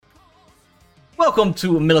Welcome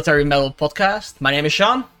to Military Metal Podcast. My name is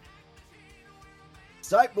Sean.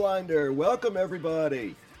 Sightblinder, welcome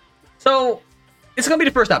everybody. So, it's going to be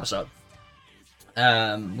the first episode.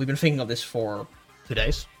 We've been thinking of this for 2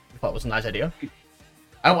 days. I thought it was a nice idea.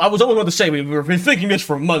 I was almost going to say we've been thinking this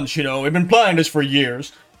for months, you know. We've been planning this for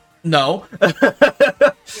years. No.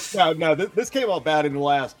 No, this came about in the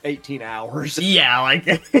last 18 hours. Yeah, like...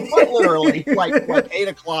 Quite literally, like 8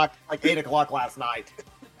 o'clock last night.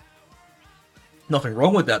 Nothing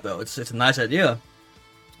wrong with that, though. It's a nice idea.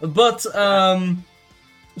 But,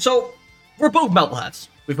 so, we're both metalheads.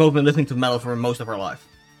 We've both been listening to metal for most of our life.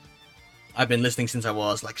 I've been listening since I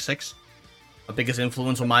was, like, 6. My biggest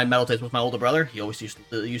influence on my metal taste was my older brother. He always used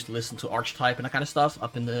to listen to Archetype and that kind of stuff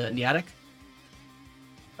up in the attic.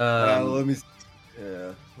 Let me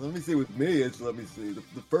see. With me, the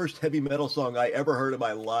first heavy metal song I ever heard in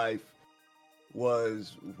my life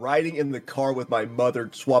was riding in the car with my mother,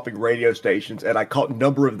 swapping radio stations, and I caught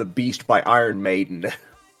Number of the Beast by Iron Maiden.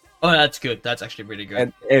 Oh, that's good. That's actually pretty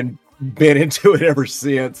good. And been into it ever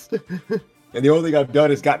since. And the only thing I've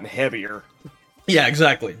done is gotten heavier. Yeah,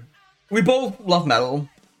 exactly. We both love metal.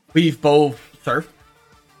 We've both surfed.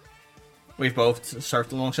 We've both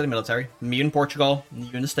surfed alongside the military. Me in Portugal, you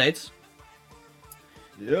in the States.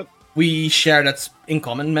 Yep. We share that in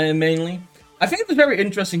common, mainly. I think it's very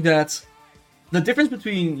interesting that the difference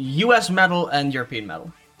between US metal and European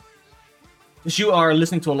metal. Because you are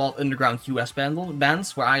listening to a lot of underground US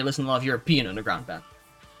bands, where I listen to a lot of European underground bands.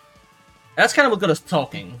 That's kind of what got us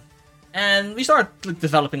talking. And we started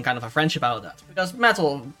developing kind of a friendship out of that. Because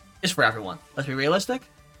metal is for everyone. Let's be realistic.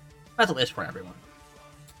 Metal is for everyone.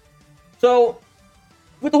 So,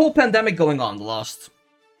 with the whole pandemic going on the last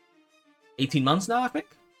 18 months now, I think?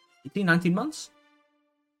 18, 19 months?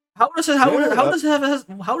 How does it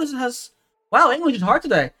has... Wow, English is hard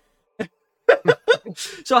today.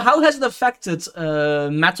 So how has it affected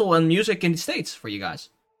metal and music in the States for you guys?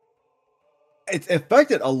 It's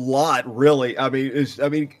affected a lot, really. I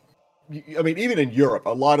mean, even in Europe,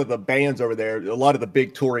 a lot of the bands over there, a lot of the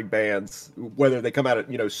big touring bands, whether they come out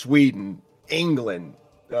of, Sweden, England,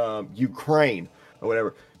 Ukraine, or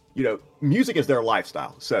whatever, music is their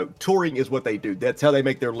lifestyle. So touring is what they do. That's how they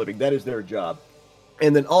make their living. That is their job.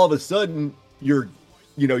 And then all of a sudden,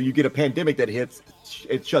 you get a pandemic that hits,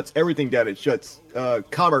 it shuts everything down. It shuts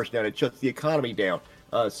commerce down. It shuts the economy down,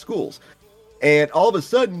 schools. And all of a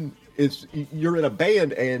sudden, you're in a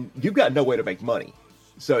band and you've got no way to make money.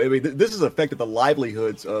 So, I mean, this has affected the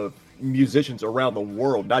livelihoods of musicians around the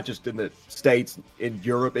world, not just in the States, in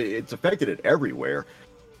Europe. It's affected it everywhere.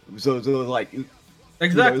 So like...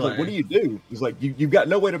 Exactly. Like, what do you do? It's like, you've got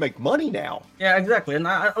no way to make money now. Yeah, exactly. And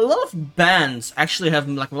a lot of bands actually have,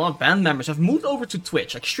 like, a lot of band members have moved over to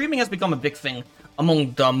Twitch. Like, streaming has become a big thing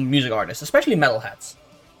among dumb music artists, especially metalheads.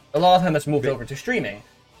 A lot of them has moved over to streaming.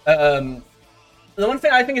 The one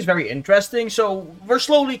thing I think is very interesting, so we're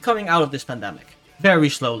slowly coming out of this pandemic. Very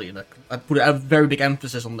slowly. Like, I put a very big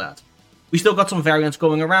emphasis on that. We still got some variants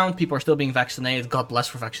going around. People are still being vaccinated. God bless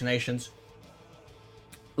for vaccinations.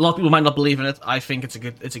 A lot of people might not believe in it. I think it's a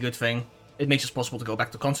good thing. It makes it possible to go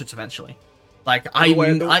back to concerts eventually. Like,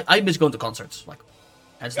 I miss going to concerts. Like,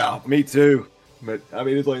 hands down. Me too. But I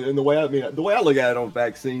mean, it's like, and the way I look at it on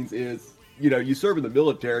vaccines is, you serve in the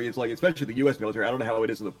military. It's like, especially the U.S. military. I don't know how it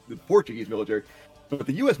is in the Portuguese military, but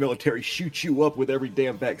the U.S. military shoots you up with every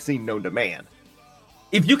damn vaccine known to man.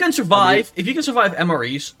 If you can survive,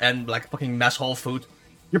 MREs and like fucking mess hall food,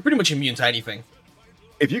 you're pretty much immune to anything.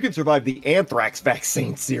 If you can survive the anthrax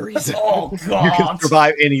vaccine series, oh god, you can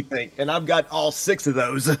survive anything. And I've got all 6 of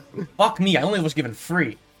those. Fuck me, I only was given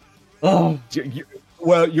 3. Oh,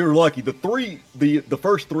 well, you're lucky. The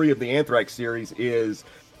first 3 of the anthrax series is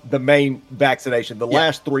the main vaccination. The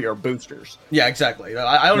last 3 are boosters. Yeah, exactly.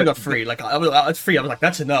 I only got 3. Like, it's free. I was like,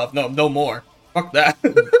 that's enough. No more. Fuck that.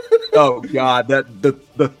 Oh god, the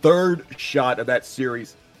 3rd shot of that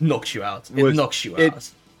series knocks you out. It knocks you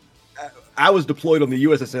out. I was deployed on the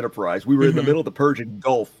USS Enterprise. We were in the middle of the Persian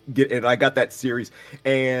Gulf, and I got that series.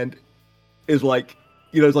 And it's like,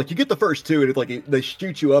 it's like you get the first 2, and it's like they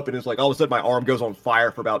shoot you up, and it's like all of a sudden my arm goes on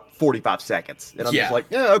fire for about 45 seconds, and I'm just like,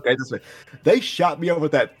 yeah, okay, this way. They shot me over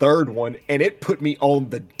with that 3rd one, and it put me on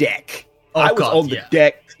the deck. I was on the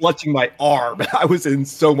deck, clutching my arm. I was in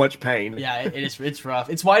so much pain. Yeah, it's rough.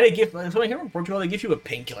 It's why they give. So here in Portugal, they give you a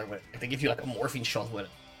painkiller with it. They give you like a morphine shot with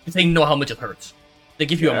it, because they know how much it hurts. They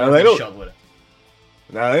give you a morphine shot with it.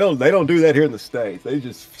 No, they don't do that here in the States. They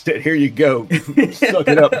just said, "Here you go, suck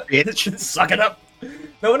it up, bitch, suck it up."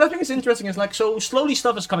 No, what I think is interesting is like, so slowly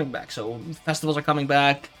stuff is coming back. So festivals are coming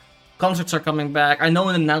back, concerts are coming back. I know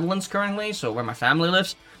in the Netherlands currently, so where my family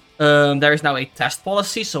lives, There is now a test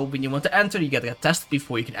policy, so when you want to enter, you get to get tested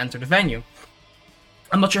before you can enter the venue.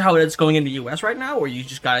 I'm not sure how it's going in the US right now, or you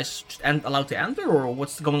guys just allowed to enter, or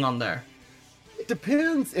what's going on there? It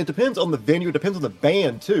depends. It depends on the venue. It depends on the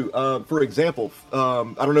band too. For example, I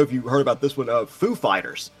don't know if you heard about this one. Foo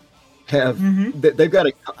Fighters have they've got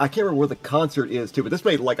a. I can't remember where the concert is too, but this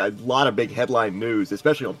made like a lot of big headline news,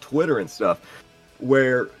 especially on Twitter and stuff.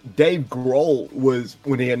 Where Dave Grohl was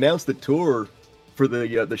when he announced the tour for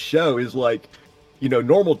the show is like,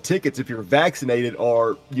 normal tickets if you're vaccinated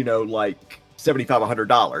are like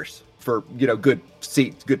 $75-$100 for good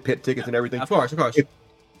seats, good pit tickets, and everything. Of course.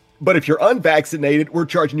 But if you're unvaccinated, we're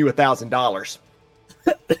charging you $1,000.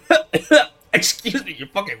 Excuse me, you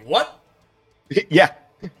fucking what? Yeah.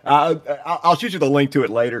 I'll shoot you the link to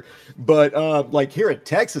it later. But like here in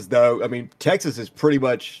Texas, though, I mean, Texas is pretty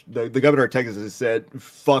much the governor of Texas has said,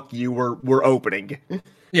 "Fuck you, we're opening."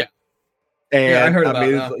 Yeah. And I heard about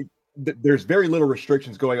that. Like, there's very little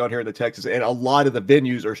restrictions going on here in the Texas, and a lot of the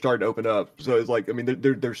venues are starting to open up. So it's like, I mean,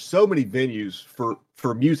 there's so many venues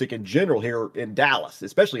for music in general here in Dallas,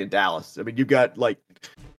 especially in Dallas. I mean, you've got like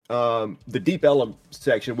the Deep Ellum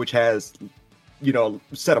section, which has a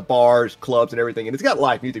set of bars, clubs, and everything, and it's got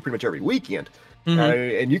live music pretty much every weekend.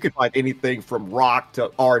 And you can find anything from rock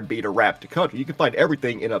to R&B to rap to country. You can find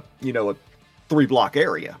everything in a 3-block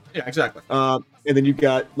area. Yeah, exactly. And then you've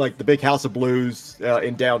got like the Big House of Blues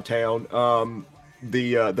in downtown,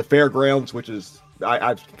 the fairgrounds, which is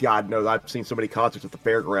God knows I've seen so many concerts at the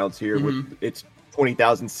fairgrounds here. With its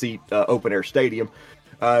 20,000 seat open air stadium.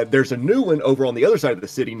 There's a new one over on the other side of the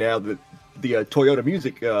city now, the Toyota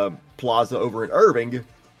Music Plaza over in Irving,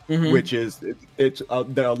 which is it's a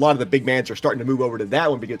lot of the big bands are starting to move over to that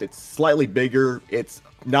one because it's slightly bigger. It's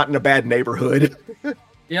not in a bad neighborhood.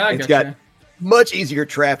 Yeah, it's got much easier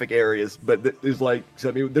traffic areas, but there's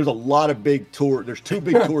there's a lot of big tour. There's 2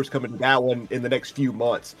 big tours coming to that one in the next few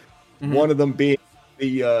months. One of them being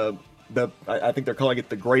I think they're calling it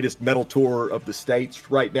the greatest metal tour of the States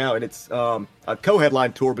right now, and it's a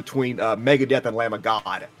co-headline tour between Megadeth and Lamb of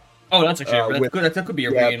God. Oh, that's actually that could be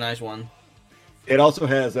a really nice one. It also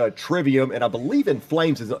has Trivium, and I believe In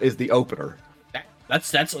Flames is the opener.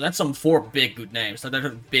 That's some 4 big good names. So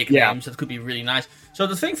they're big names that could be really nice. So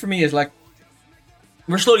the thing for me is like,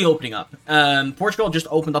 we're slowly opening up. Portugal just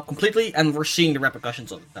opened up completely, and we're seeing the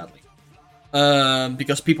repercussions of it, sadly.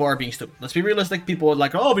 Because people are being stupid. Let's be realistic. People are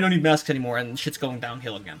like, oh, we don't need masks anymore, and shit's going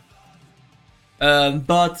downhill again.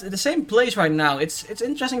 But the same place right now, it's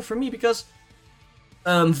interesting for me because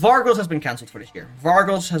Vargos has been cancelled for this year.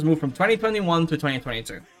 Vargos has moved from 2021 to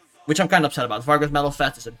 2022, which I'm kind of upset about. Vargos Metal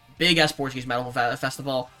Fest is a big-ass Portuguese metal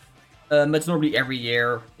festival. It's normally every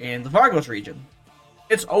year in the Vargos region.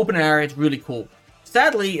 It's open air, it's really cool.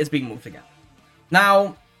 Sadly, it's being moved again.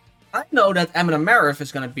 Now, I know that Eminem Marif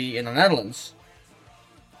is going to be in the Netherlands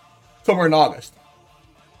somewhere in August,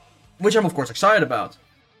 which I'm of course excited about.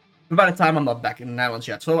 But by the time, I'm not back in the Netherlands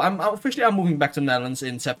yet, so I'm moving back to the Netherlands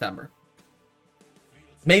in September.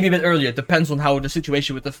 Maybe a bit earlier. It depends on how the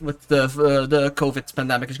situation with the COVID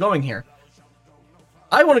pandemic is going here.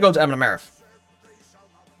 I want to go to Eminem Marif.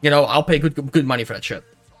 I'll pay good money for that shit.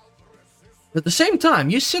 But at the same time,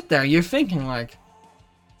 you sit there, you're thinking like,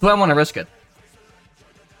 do I want to risk it?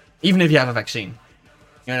 Even if you have a vaccine.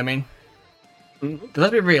 You know what I mean? Because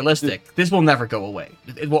let's be realistic, this will never go away.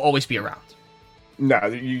 It will always be around. No,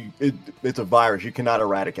 it's a virus. You cannot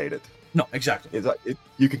eradicate it. No, exactly.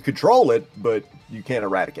 You can control it, but you can't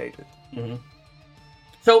eradicate it.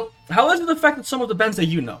 So, how is it affected some of the bands that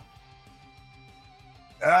you know?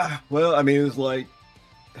 Well, I mean, it's like,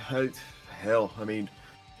 hell, I mean,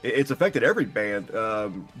 it's affected every band.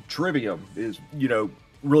 Trivium is,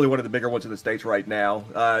 really one of the bigger ones in the States right now.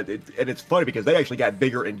 And it's funny because they actually got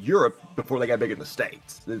bigger in Europe before they got big in the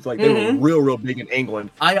States. It's like they were real big in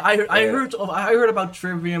England. I heard about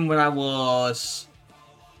Trivium when I was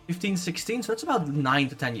 15, 16, so that's about 9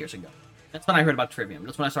 to 10 years ago. That's when I heard about Trivium.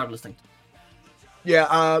 That's when I started listening to it.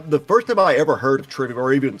 Yeah, the first time I ever heard of Trivium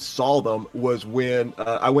or even saw them was when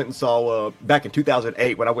I went and saw, back in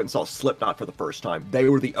 2008, when I went and saw Slipknot for the first time. They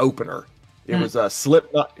were the opener. It was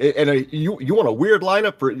Slipknot, and you want a weird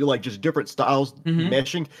lineup for like just different styles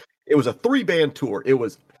meshing. It was a 3-band tour. It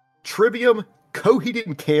was Trivium, Coheed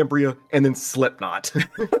and Cambria, and then Slipknot.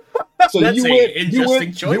 So that's an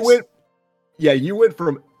interesting choice. You went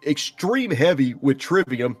from extreme heavy with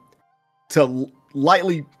Trivium to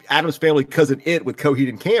lightly Addams Family cousin It with Coheed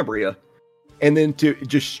and Cambria, and then to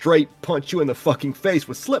just straight punch you in the fucking face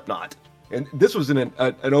with Slipknot. And this was in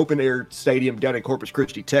an open air stadium down in Corpus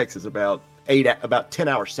Christi, Texas, about 10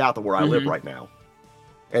 hours south of where I live right now.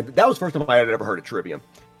 And that was the first time I had ever heard of Trivium.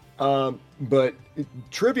 But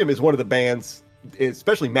Trivium is one of the bands,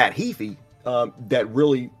 especially Matt Heafy, that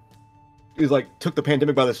really is like took the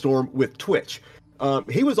pandemic by the storm with Twitch.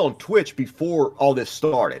 He was on Twitch before all this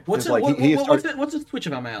started. What's his Twitch,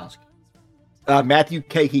 if I may ask? Matthew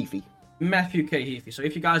K. Heafy. Matthew K. Heafy. So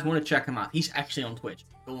if you guys want to check him out, he's actually on Twitch.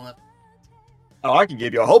 Go on. Oh, I can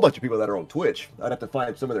give you a whole bunch of people that are on Twitch. I'd have to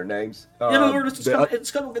find some of their names. Yeah, but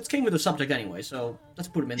it's came with the subject anyway, so let's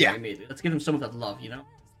put him in there immediately. Let's give him some of that love, you know?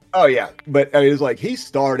 Oh, yeah. But I mean, it's like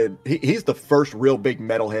he's the first real big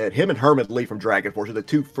metalhead. Him and Herman Lee from Dragon Force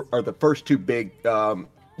are the first two big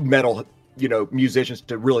metal, musicians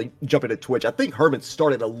to really jump into Twitch. I think Herman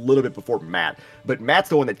started a little bit before Matt, but Matt's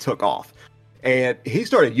the one that took off. And he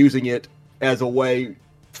started using it as a way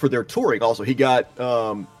for their touring. Also, he got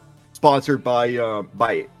sponsored by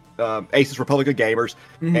Asus Republica Gamers,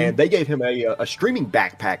 and they gave him a streaming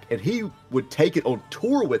backpack, and he would take it on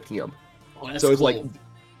tour with him. Oh, that's so it's cool.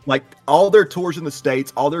 like all their tours in the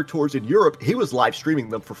States, all their tours in Europe, he was live streaming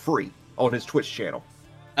them for free on his Twitch channel.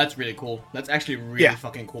 That's really cool. That's actually really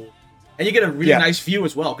fucking cool. And you get a really nice view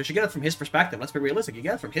as well, because you get it from his perspective. Let's be realistic. You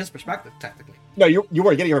get it from his perspective, technically. No, you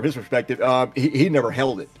weren't getting it from his perspective. He never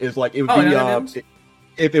held it. It's like it would be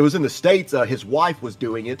if it was in the States, his wife was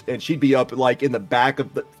doing it, and she'd be up like in the back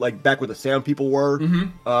of back where the sound people were.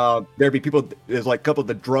 There'd be people. There's like a couple of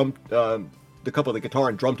the couple of the guitar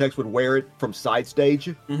and drum techs would wear it from side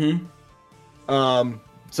stage. So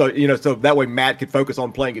so that way Matt could focus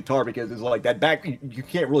on playing guitar, because it's like that back. You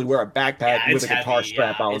can't really wear a backpack with a guitar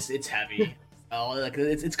strap on. It's heavy.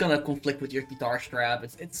 It's gonna conflict with your guitar strap.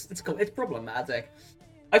 It's problematic.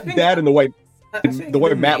 I think that, and the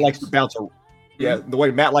way Matt likes to bounce. The way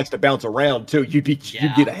Matt likes to bounce around too, you'd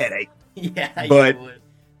get a headache. Yeah, but you would.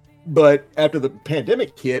 But after the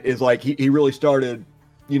pandemic hit, is like he really started,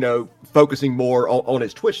 focusing more on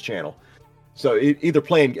his Twitch channel. So either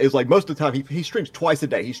playing is like most of the time he streams twice a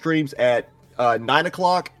day. He streams at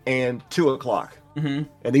 9:00 and 2:00,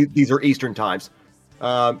 and these are Eastern times.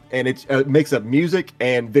 And it's a mix of music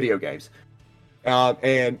and video games.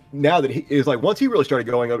 And now that he is like, once he really started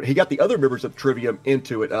going over, he got the other members of Trivium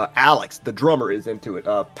into it. Alex, the drummer, is into it.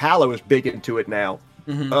 Paolo is big into it now.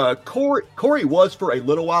 Corey was for a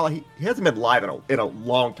little while. He hasn't been live in a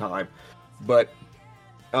long time, but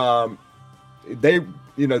Trivium's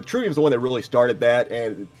the one that really started that.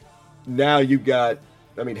 And now you've got,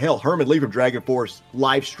 Herman Lee from Dragon Force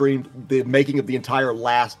live streamed the making of the entire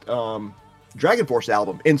last Dragon Force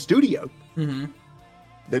album in studio.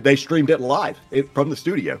 They streamed it live from the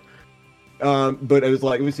studio. But it was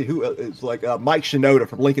like, let me see who it's like. Mike Shinoda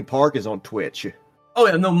from Linkin Park is on Twitch. Oh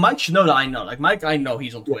yeah, no, Mike Shinoda I know. Like Mike, I know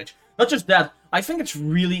he's on Twitch. Not just that, I think it's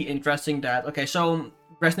really interesting that so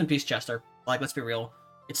rest in peace, Chester. Like, let's be real,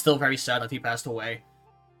 it's still very sad that he passed away.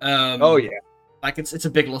 Like it's a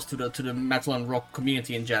big loss to the metal and rock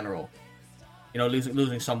community in general.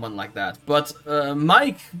 Losing someone like that. But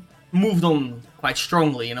Mike moved on quite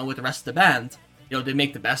strongly. With the rest of the band. They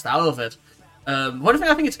make the best out of it. One thing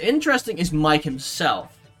I think is interesting is Mike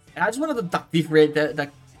himself. And I just wanted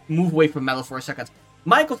to move away from metal for a second.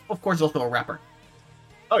 Mike, of course, is also a rapper.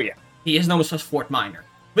 Oh, yeah. He is known as Fort Minor,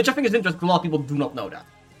 which I think is interesting. A lot of people do not know that.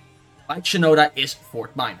 Mike Shinoda is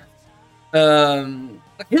Fort Minor.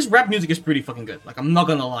 His rap music is pretty fucking good. Like, I'm not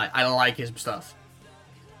gonna lie, I like his stuff.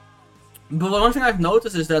 But one thing I've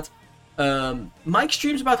noticed is that Mike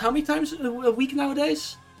streams about how many times a week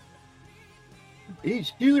nowadays?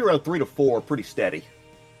 He's usually around 3 to 4, pretty steady.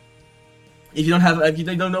 If you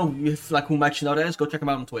don't know who Mike Shinoda is, go check him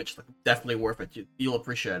out on Twitch. Like, definitely worth it. You'll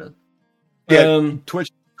appreciate it. Yeah,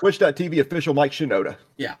 Twitch.tv official Mike Shinoda.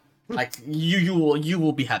 Yeah, like you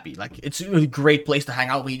will be happy. Like, it's a great place to hang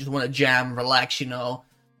out when you just want to jam, relax.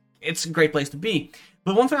 It's a great place to be.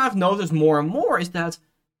 But one thing I've noticed more and more is that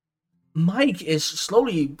Mike is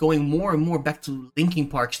slowly going more and more back to Linkin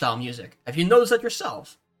Park style music. Have you noticed that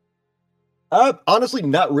yourself? Honestly,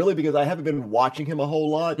 not really, because I haven't been watching him a whole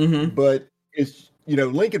lot. But it's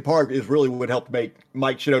Linkin Park is really what helped make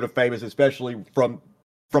Mike Shinoda famous, especially from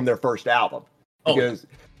their first album. Because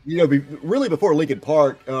really before Linkin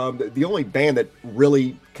Park, the only band that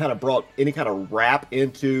really kind of brought any kind of rap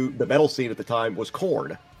into the metal scene at the time was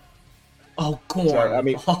Korn. Oh, Korn!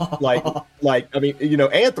 So,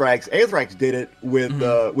 Anthrax. Anthrax did it with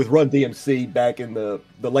Run DMC back in the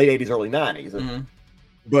late '80s, early '90s.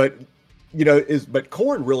 But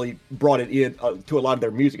Korn really brought it in to a lot of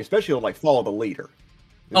their music, especially on like Follow the Leader.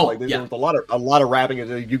 There was a lot of rapping.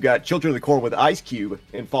 You got Children of the Corn with Ice Cube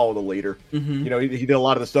and Follow the Leader. He did a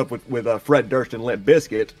lot of the stuff with Fred Durst and Limp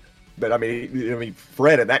Bizkit. But I mean,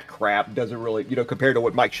 Fred and that crap doesn't really, compared to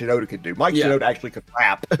what Mike Shinoda could do. Mike Shinoda actually could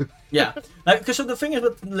rap. Yeah, because so the thing is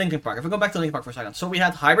with Linkin Park. If we go back to Linkin Park for a second, so we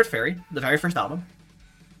had Hybrid Theory, the very first album,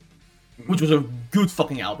 which was a good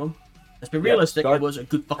fucking album. Let's be realistic, it was a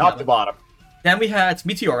good fucking album. Top to bottom. Then we had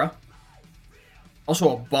Meteora,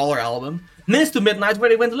 also a baller album. Minutes to Midnight, where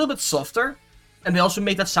they went a little bit softer, and they also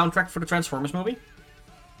made that soundtrack for the Transformers movie.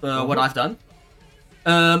 What I've done.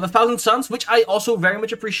 A Thousand Suns, which I also very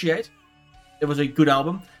much appreciate. It was a good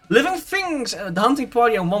album. Living Things, The Hunting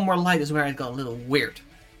Party, and One More Light is where it got a little weird.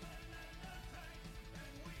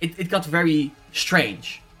 It got very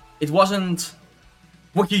strange. It wasn't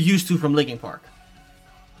what you're used to from Linkin Park.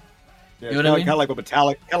 Yeah, you know what I mean? Kind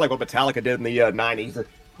of like what Metallica did in the 90s.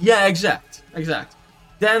 Yeah, exact.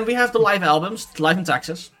 Then we have the live albums, Live in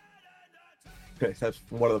Texas. That's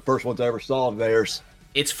one of the first ones I ever saw of theirs.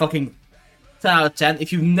 It's fucking 10 out of 10.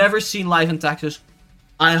 If you've never seen Live in Texas,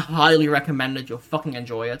 I highly recommend it. You'll fucking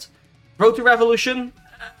enjoy it. Road to Revolution,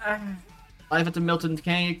 Live at the Milton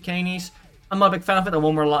Keynes. I'm not a big fan of it. And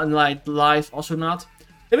One More Light live, also not.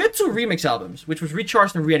 They made 2 remix albums, which was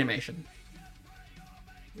Recharged and Reanimation.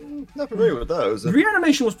 Not familiar with those.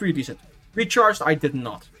 Reanimation was pretty decent. Recharged, I did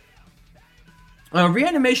not.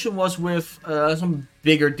 Reanimation was with some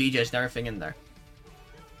bigger DJs and everything in there.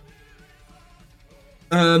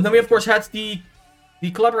 Then we of course had the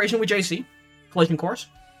collaboration with JC, Collision Course,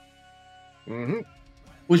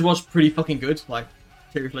 which was pretty fucking good. Like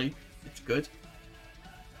seriously, it's good.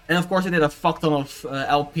 And of course they did a fuck ton of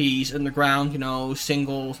LPs underground,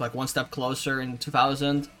 singles like One Step Closer in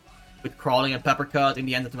 2000. With Crawling and Peppercut in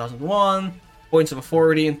the end of 2001, Points of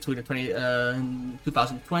Authority in 2020,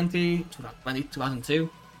 2002,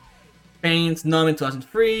 Paint, Numb in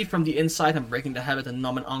 2003, From the Inside and Breaking the Habit and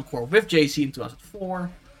Numb and Encore with JC in 2004,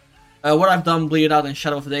 What I've Done, Bleed It Out and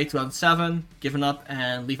Shadow of the Day 2007, Given Up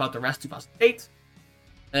and Leave Out the Rest 2008,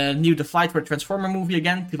 New The Fight for the Transformer movie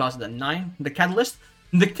again 2009, The Catalyst.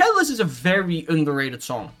 The Catalyst is a very underrated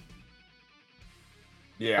song.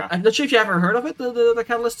 Yeah. I'm not sure if you ever heard of it, the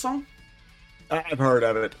Catalyst song. I've heard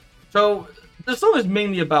of it. So, the song is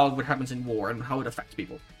mainly about what happens in war and how it affects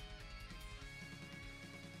people.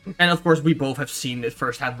 And of course, we both have seen it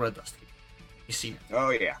firsthand what it does to people. You've seen it.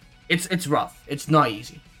 Oh, yeah. It's rough. It's not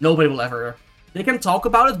easy. Nobody will ever... They can talk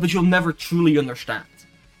about it, but you'll never truly understand.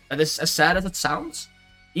 And as sad as it sounds,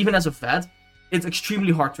 even as a vet, it's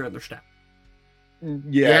extremely hard to understand.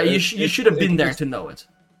 Yeah, you should have been there to know it.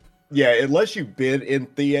 Yeah, unless you've been in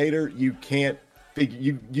theater, you can't.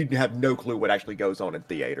 You have no clue what actually goes on in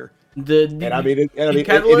theater. It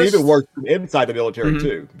even works inside the military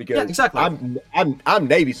too, because exactly. I'm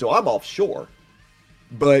Navy, so I'm offshore.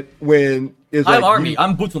 But when I'm Army,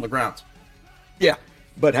 I'm boots on the ground. Yeah,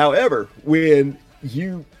 but however, when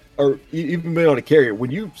you are even been on a carrier,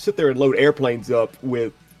 when you sit there and load airplanes up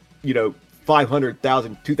with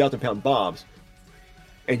 500,000, 2,000 pound bombs.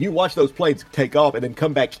 And you watch those planes take off and then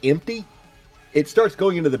come back empty, it starts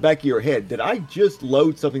going into the back of your head. Did I just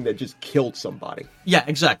load something that just killed somebody? Yeah,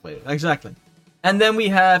 exactly. And then we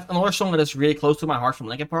have another song that is really close to my heart from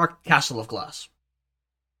Linkin Park, Castle of Glass.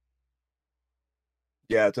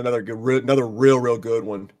 Yeah, it's another real good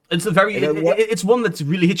one. It's it's one that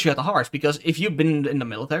really hits you at the heart, because if you've been in the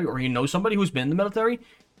military or you know somebody who's been in the military,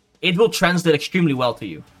 it will translate extremely well to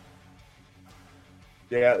you.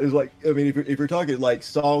 Yeah, it's like, if you're talking like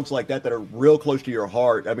songs like that are real close to your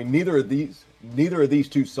heart, neither of these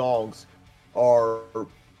 2 songs are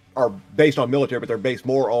based on military, but they're based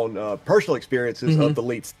more on personal experiences of the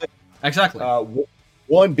lead singer. Exactly.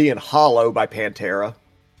 One being "Hollow" by Pantera,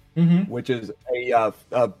 which is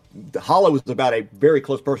 "Hollow" is about a very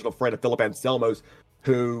close personal friend of Philip Anselmo's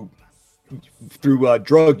who, through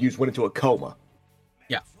drug use, went into a coma.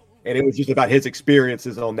 And it was just about his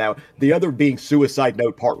experiences on that. The other being Suicide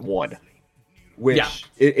Note Part 1. Which,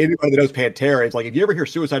 anybody that knows Pantera, it's like, if you ever hear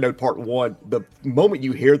Suicide Note Part 1, the moment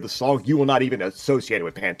you hear the song, you will not even associate it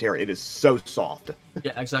with Pantera. It is so soft.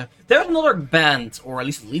 Yeah, exactly. There's another band, or at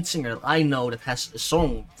least a lead singer, that I know that has a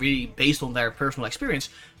song really based on their personal experience.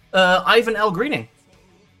 Ivan L. Greening.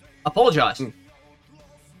 Apologize.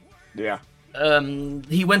 Yeah.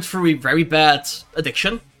 He went through a very bad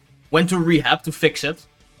addiction, went to rehab to fix it,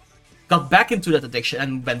 got back into that addiction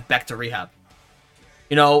and went back to rehab.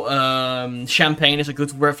 Champagne is a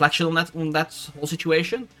good reflection on that whole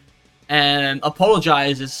situation. And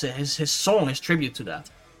Apologize is his song, his tribute to that.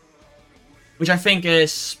 Which I think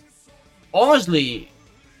is honestly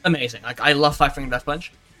amazing. Like, I love Five Finger Death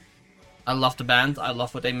Punch. I love the band. I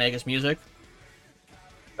love what they make as music.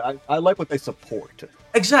 I like what they support.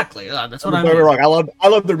 Exactly. That's what I mean. Wrong. I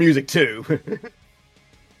love their music too.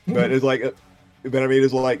 But it's like But I mean,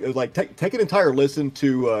 it's like take an entire listen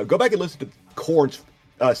to go back and listen to Korn's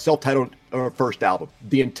self-titled first album.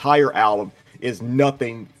 The entire album is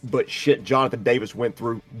nothing but shit Jonathan Davis went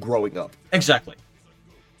through growing up. Exactly.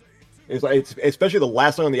 It's especially the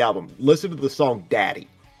last song on the album. Listen to the song "Daddy."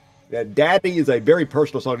 "Daddy" is a very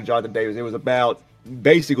personal song to Jonathan Davis. It was about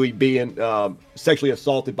basically being sexually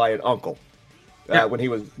assaulted by an uncle. When he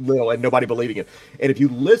was little and nobody believing it. And if you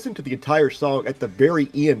listen to the entire song at the very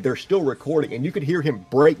end, they're still recording and you can hear him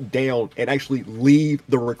break down and actually leave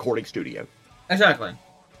the recording studio. Exactly.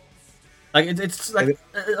 Like it's like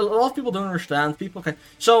a lot of people don't understand.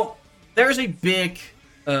 So there's a big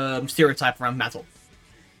stereotype around metal.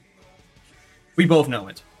 We both know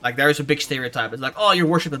it. Like there's a big stereotype. It's like, oh, you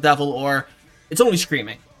worship the devil, or it's only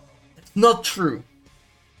screaming. It's not true.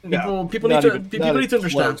 People need to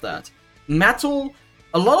understand that. Metal,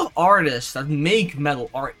 a lot of artists that make metal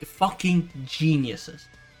are fucking geniuses.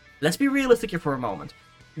 Let's be realistic here for a moment.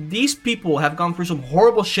 These people have gone through some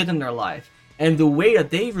horrible shit in their life, and the way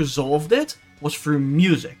that they resolved it was through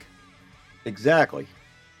music. Exactly.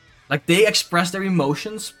 Like, they express their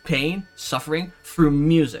emotions, pain, suffering through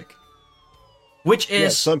music. Which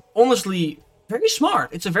is, honestly, very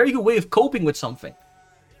smart. It's a very good way of coping with something.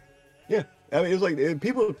 Yeah. I mean, it's like,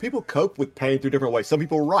 people cope with pain through different ways. Some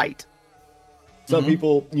people write. Some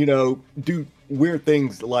people, do weird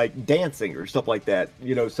things like dancing or stuff like that.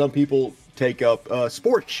 Some people take up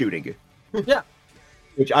sports shooting. Yeah.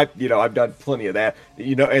 Which I've done plenty of that.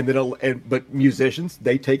 But musicians,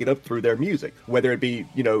 they take it up through their music, whether it be,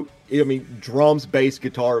 drums, bass,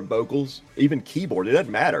 guitar, vocals, even keyboard. It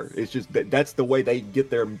doesn't matter. It's just that's the way they get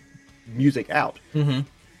their music out. Mm-hmm.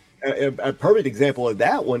 A perfect example of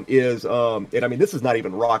that one is, this is not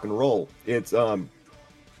even rock and roll. It's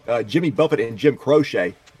Jimmy Buffett and Jim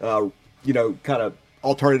Croce, kind of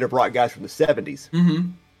alternative rock guys from the 70s.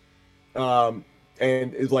 Mm-hmm.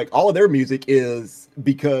 And it's like all of their music is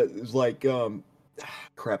because it's like,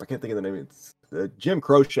 crap, I can't think of the name. It's the Jim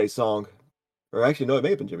Croce song, or actually, no, it may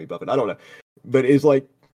have been Jimmy Buffett. I don't know, but it's like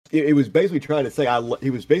it was basically trying to say he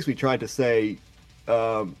was basically trying to say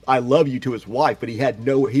I love you to his wife, but he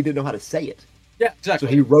didn't know how to say it. Yeah, exactly.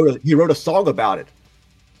 So he wrote a song about it.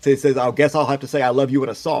 So it says, I guess I'll have to say I love you in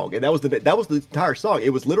a song. And that was the entire song.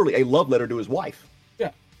 It was literally a love letter to his wife. Yeah.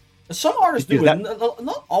 Some artists do it.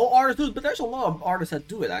 Not all artists do it, but there's a lot of artists that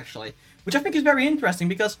do it, actually. Which I think is very interesting,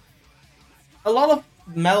 because a lot of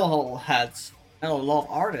metalheads and a lot of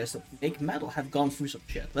artists that make metal have gone through some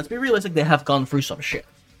shit. Let's be realistic, they have gone through some shit.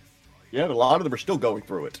 Yeah, but a lot of them are still going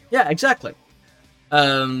through it. Yeah, exactly.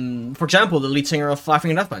 For example, the lead singer of Five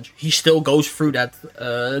Finger Death Punch, he still goes through that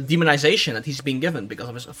demonization that he's being given because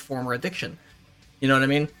of his former addiction. You know what I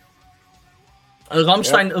mean?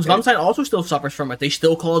 Rammstein also still suffers from it. They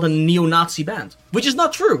still call it a neo-Nazi band, which is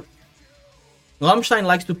not true. Rammstein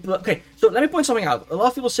likes to... Okay, so let me point something out. A lot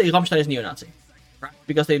of people say Rammstein is neo-Nazi, right?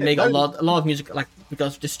 Because they make a lot of music,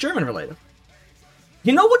 because it's German related.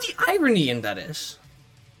 You know what the irony in that is?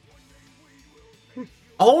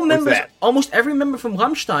 Almost every member from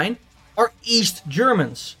Rammstein are East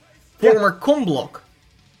Germans, former Komblock.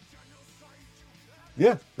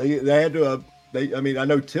 Yeah, they had to. I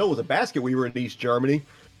know Till was a basket weaver in East Germany.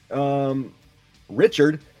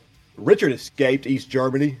 Richard escaped East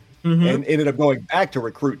Germany and ended up going back to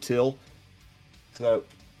recruit Till. So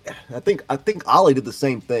I think Ollie did the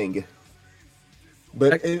same thing.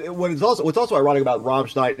 But what's also ironic about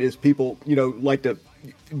Rammstein is people like to.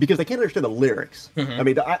 Because they can't understand the lyrics. Mm-hmm. I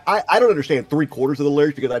mean, I don't understand 3/4 of the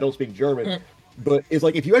lyrics because I don't speak German. Mm. But it's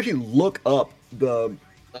like if you actually look up the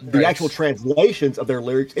actual translations of their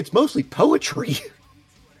lyrics, it's mostly poetry.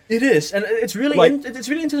 It is, and it's really it's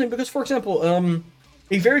really interesting because, for example,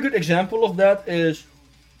 a very good example of that is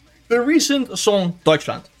the recent song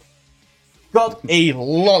Deutschland got a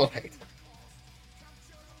lot of hate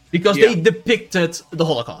because they depicted the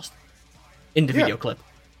Holocaust in the video clip.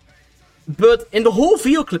 But in the whole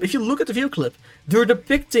video clip, if you look at the video clip, they're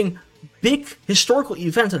depicting big historical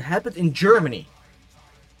events that happened in Germany.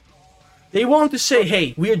 They want to say,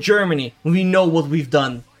 hey, we are Germany, we know what we've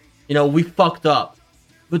done. We fucked up.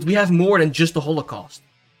 But we have more than just the Holocaust.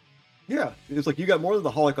 Yeah, it's like you got more than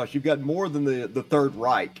the Holocaust, you've got more than the Third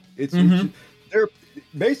Reich. It's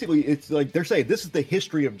like they're saying this is the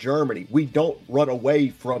history of Germany. We don't run away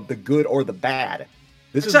from the good or the bad.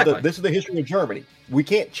 This is the history of Germany. We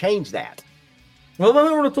can't change that. Well, when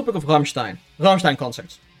we're on the topic of Rammstein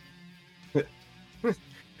concerts.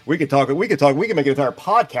 We can make an entire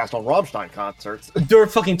podcast on Rammstein concerts. They're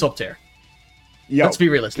fucking top tier. Let's be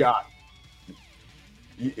realistic. God.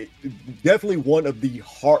 definitely one of the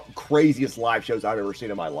craziest live shows I've ever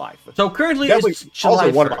seen in my life. So currently Definitely it's July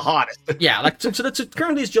also one of 3rd. the hottest. Yeah, like so that's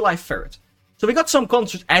currently it's July 3rd. So we got some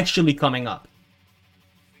concerts actually coming up.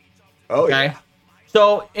 Oh Okay. yeah.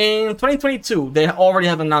 So in 2022, they already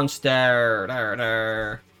have announced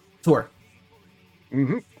their tour.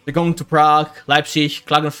 Mm-hmm. They're going to Prague, Leipzig,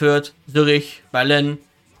 Klagenfurt, Zurich, Berlin.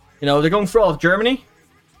 You know, they're going through all of Germany.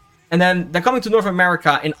 And then they're coming to North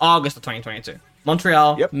America in August of 2022.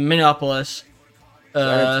 Montreal, Yep. Minneapolis,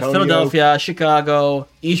 Antonio. Philadelphia, Chicago,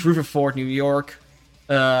 East Rutherford, New York,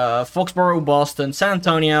 Foxborough, Boston, San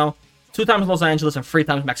Antonio, 2 times Los Angeles, and 3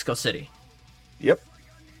 times Mexico City. Yep.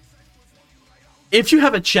 If you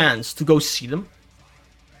have a chance to go see them,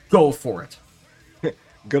 go for it.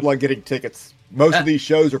 Good luck getting tickets. Most of these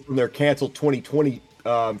shows are from their canceled 2020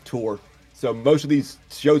 tour, so most of these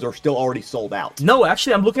shows are still already sold out. No,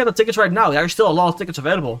 actually, I'm looking at the tickets right now. There are still a lot of tickets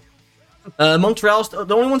available. Montreal's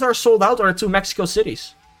the only ones that are sold out are the 2 Mexico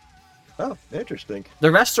cities. Oh, interesting.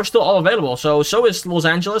 The rest are still all available. So is Los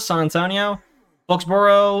Angeles, San Antonio,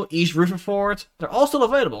 Foxborough, East Rutherford. They're all still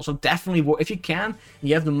available. So definitely, if you can, and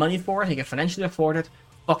you have the money for it, and you can financially afford it,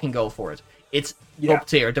 fucking go for it. It's top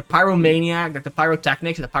tier. The pyromania, like the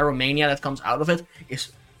pyrotechnics, the pyromania that comes out of it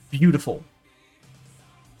is beautiful.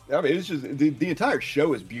 I mean, it's just the entire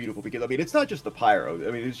show is beautiful because I mean, it's not just the pyro.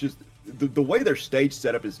 I mean, it's just the way their stage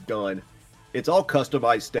setup is done. It's all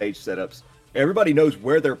customized stage setups. Everybody knows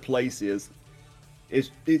where their place is.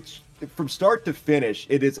 It's from start to finish.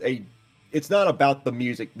 It's not about the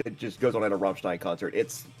music that just goes on at a Rammstein concert.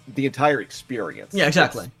 It's the entire experience. Yeah,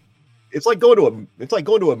 exactly. It's like going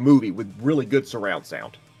to a movie with really good surround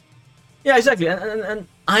sound. Yeah, exactly. And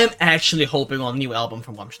I am actually hoping on a new album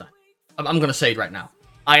from Rammstein. I'm gonna say it right now.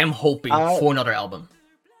 I am hoping for another album.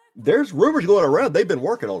 There's rumors going around they've been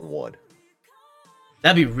working on one.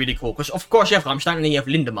 That'd be really cool. Because of course you have Rammstein and then you have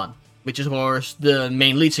Lindemann, which is of course the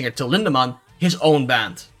main lead singer, Till Lindemann, his own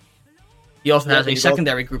band. He also has a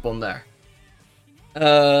secondary group on there.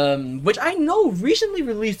 Which I know recently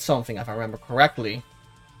released something, if I remember correctly.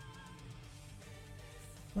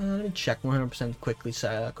 Let me check 100% quickly.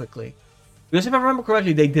 Because if I remember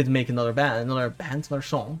correctly, they did make another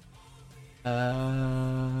song.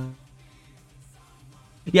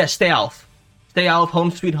 Yeah, Stay Auf,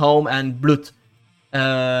 Home Sweet Home, and Blut.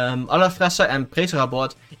 Aller Fresse and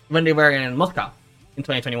Presserabort when they were in Moscow in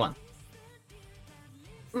 2021.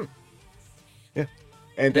 Yeah,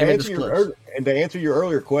 and to answer your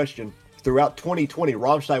earlier question, throughout 2020,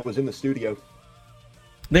 Rammstein was in the studio.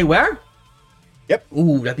 They were? Yep.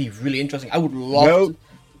 Ooh, that'd be really interesting. I would love.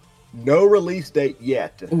 No release date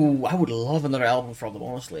yet. Ooh, I would love another album from them,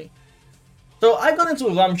 honestly. So I got into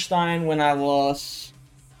Rammstein when I was,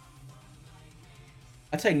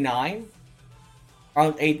 I'd say 9,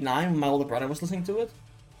 around 8, 9. When my older brother was listening to it,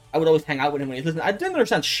 I would always hang out with him when he listened. I didn't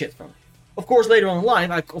understand shit from it. Of course, later on in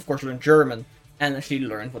life, I of course learned German and actually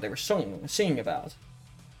learned what they were singing about.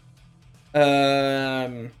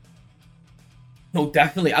 No,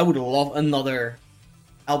 definitely, I would love another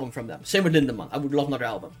album from them. Same with Lindemann. I would love another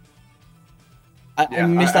album. I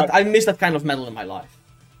miss that kind of metal in my life.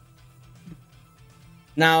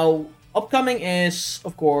 Now, upcoming is,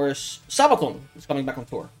 of course, Sabaton is coming back on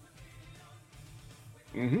tour.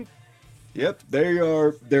 Mm-hmm. Yep,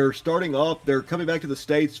 they're starting off. They're coming back to the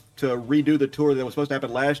States to redo the tour that was supposed to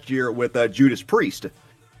happen last year with Judas Priest.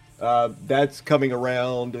 That's coming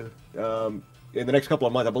around in the next couple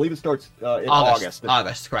of months. I believe it starts in August.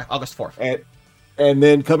 August, correct. August 4th. And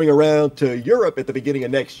then coming around to Europe at the beginning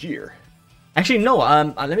of next year. Actually, no.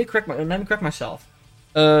 Let me correct myself.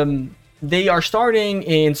 They are starting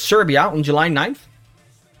in Serbia on July 9th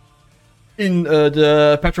in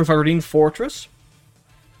the Petrovaradin Fortress.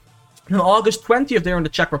 On August 20th, they're in the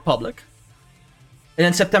Czech Republic. And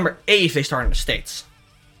then September 8th, they start in the States.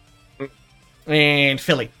 And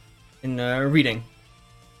Philly, in Reading.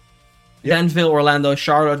 Yep. Danville, Orlando,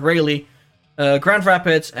 Charlotte, Raleigh, Grand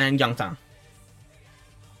Rapids, and Youngstown.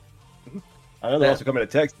 I know they're also coming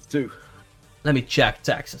to Texas, too. Let me check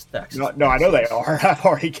Texas. No, I know they are. I've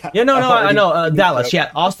already got. Yeah, I know. Dallas,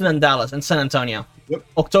 yeah, Austin and Dallas and San Antonio. Yep.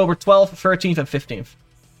 October 12th, 13th, and 15th.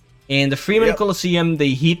 In the Freeman Coliseum, they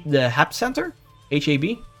heat the HAB Center, HAB,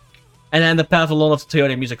 and then the Pavilion of the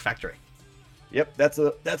Toyota Music Factory. Yep, that's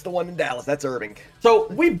the one in Dallas. That's Irving. So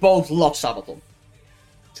we both love Sabaton.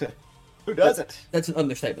 Who doesn't? That's an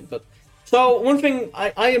understatement. But so one thing,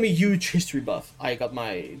 I am a huge history buff. I got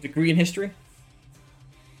my degree in history.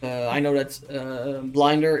 I know that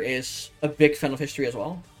Blinder is a big fan of history as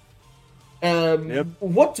well. Yep.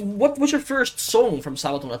 What was your first song from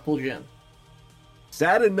Sabaton that pulled you in?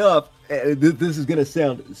 sad enough, this is going to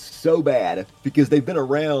sound so bad because they've been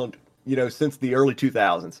around, since the early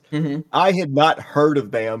 2000s. Mm-hmm. I had not heard of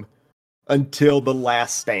them until The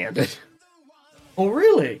Last Stand. Oh,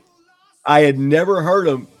 really? I had never heard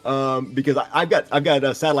them because I've got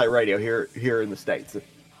a satellite radio here in the States,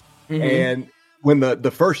 and when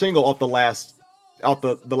the first single off the last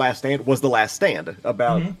stand was The Last Stand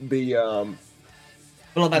about the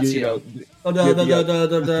well, that's the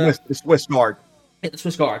Swiss Guard. Yeah, the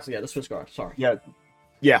Swiss Guards. Yeah, the Swiss Guards. Sorry.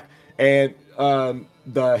 Yeah, and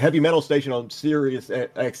the heavy metal station on Sirius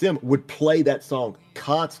XM would play that song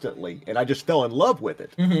constantly, and I just fell in love with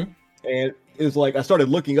it. Mm-hmm. And it was like I started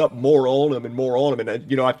looking up more on them, and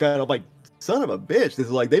I found, I'm like, son of a bitch, this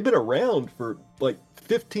is like they've been around for like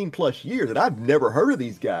 15 plus years, and I've never heard of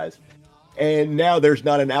these guys. And now there's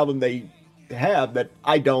not an album they have that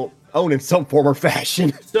I don't own in some form or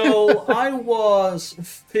fashion. So I was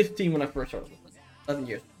 15 when I first started. 11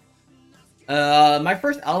 years. My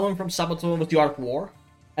first album from Sabaton was The Art of War,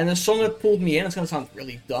 and the song that pulled me in, it's gonna sound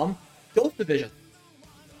really dumb, Ghost Division.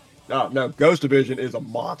 No, Ghost Division is a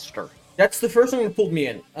monster. That's the first song that pulled me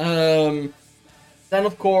in. Then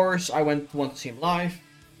of course I want to see him live,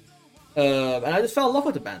 and I just fell in love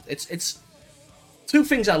with the band. It's two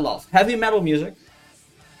things I love: heavy metal music,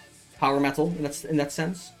 power metal in that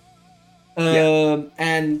sense,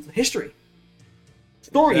 and history.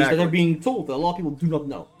 Stories that are being told that a lot of people do not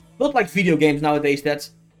know. Not like video games nowadays that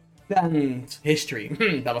banned history.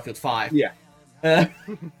 Battlefield 5. Yeah.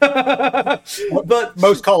 But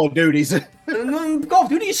most Call of Duties. Call of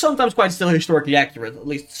Duty is sometimes quite still historically accurate, at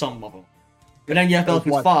least some of them. But then you have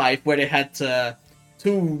Battlefield 5, where they had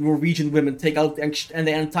two Norwegian women take out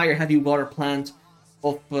the entire heavy water plant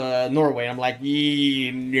of Norway. I'm like,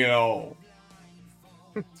 no.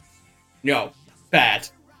 No. Bad.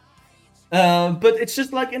 But it's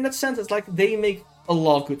just like, in that sense, it's like they make a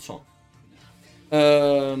lot of good songs.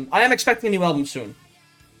 I am expecting a new album soon.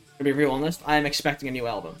 To be real honest, I am expecting a new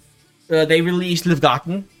album. They released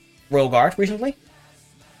Livgarten, Royal Guard, recently.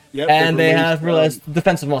 Yep, and they have released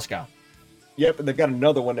Defense of Moscow. Yep, and they've got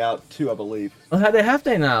another one out too, I believe. Oh, have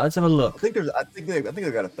they now? Let's have a look. I think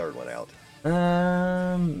they've got a third one out.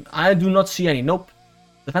 I do not see any. Nope.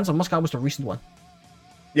 Defense of Moscow was the recent one.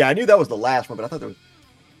 Yeah, I knew that was the last one, but I thought there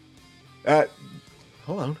was.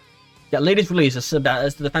 Hold on. Yeah, latest release is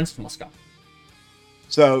the Defense of Moscow.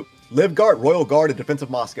 So, Livgarden, Royal Guard, and Defense of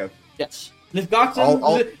Moscow. Yes.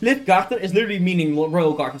 Livgarden is literally meaning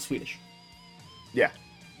Royal Guard in Swedish. Yeah.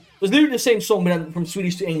 It's literally the same song, but then from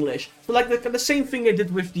Swedish to English. So like the same thing they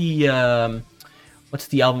did with the what's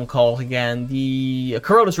the album called again? The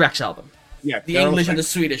Carolus Rex album. Yeah. The English and the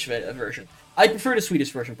Swedish version. I prefer the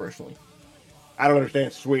Swedish version personally. I don't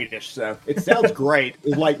understand Swedish, so it sounds great.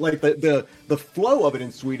 It's like the flow of it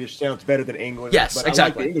in Swedish sounds better than English. Yes, but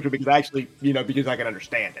exactly. I like the English because actually, because I can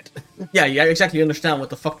understand it. Yeah, you exactly understand what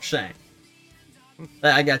the fuck you're saying.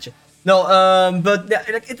 I got you. No, but yeah,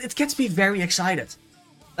 it gets me very excited.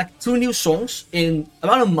 Like 2 new songs in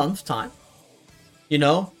about a month time.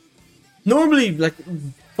 Normally like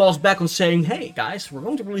falls back on saying, "Hey guys, we're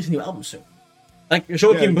going to release a new album soon." Like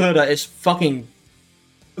Joachim Breda is fucking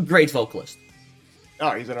a great vocalist.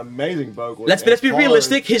 Oh, he's an amazing vocalist. Let's be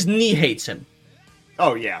realistic. His knee hates him.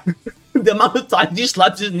 Oh yeah. The amount of times he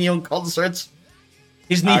slaps his knee on concerts,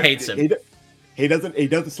 his knee hates him. He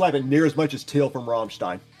doesn't slap it near as much as Till from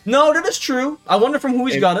Rammstein. No, that is true. I wonder from who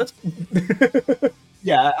he's got it.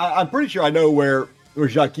 Yeah, I'm pretty sure I know where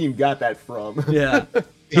Joachim got that from. Yeah.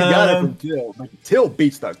 He got it from Till. Like, Till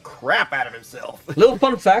beats the crap out of himself. Little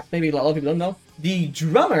fun fact, maybe a lot of people don't know. The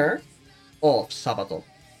drummer of Sabaton,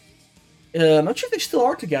 I'm not sure if they still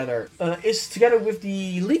are together, is together with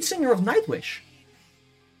the lead singer of Nightwish.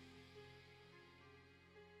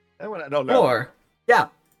 That one I don't know. Or, yeah,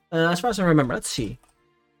 as far as I remember, let's see.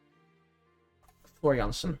 Floor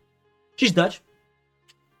Jansen. She's Dutch.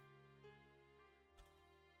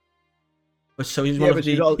 But so he's one of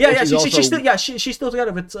the... she's still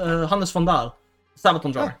together with Hannes van Daal,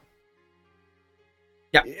 Sabaton drummer.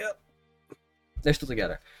 Yeah. Yep. They're still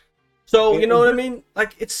together. So, you know what I mean?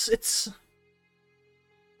 Like, it's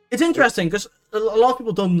interesting, because a lot of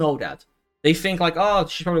people don't know that. They think, like, oh,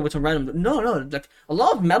 she's probably with some random... No, like, a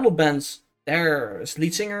lot of metal bands, their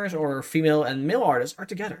lead singers or female and male artists are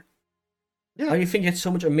together. Yeah. How do you think you get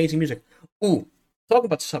so much amazing music? Ooh, talking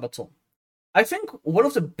about Sabaton. I think one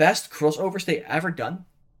of the best crossovers they ever done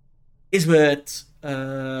is with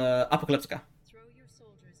Apocalyptica.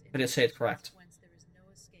 If I did say it correct.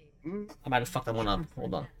 I might have fucked that one up.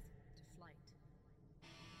 Hold on.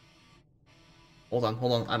 Hold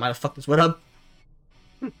on. I might have fucked this one up.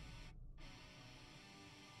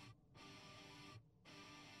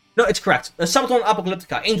 No, it's correct. Sabaton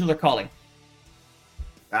Apocalyptica, Angels Are Calling.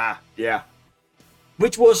 Ah, yeah.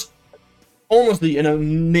 Which was honestly an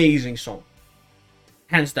amazing song.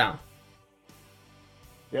 Hands down.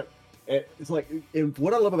 Yep. It's like, and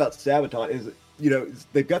what I love about Sabaton is,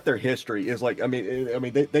 they've got their history. Is like, I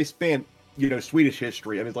mean, they span, Swedish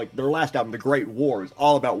history. I mean, it's like their last album, The Great War, is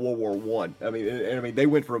all about World War One. I mean, they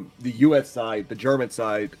went from the U.S. side, the German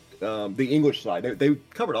side, the English side. They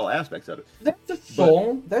covered all aspects of it.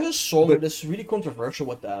 There's a song that's really controversial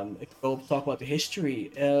with them. If we'll talk about the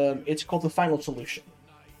history, it's called The Final Solution.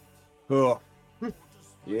 Oh,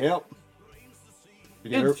 yep.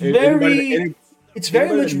 It's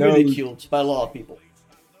very much ridiculed by a lot of people.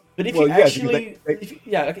 But if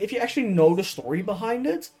if you actually know the story behind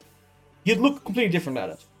it, you'd look completely different at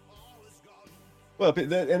it. Well,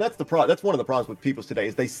 and that's the problem. That's one of the problems with people today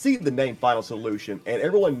is they see the name Final Solution, and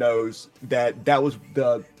everyone knows that was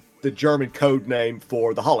the German code name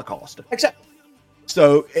for the Holocaust. Exactly.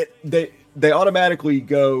 So they automatically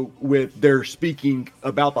go with they're speaking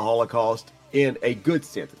about the Holocaust in a good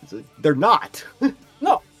sentence. They're not.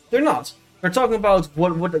 No, they're not. They're talking about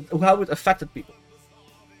how it affected people,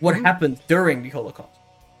 what happened during the Holocaust.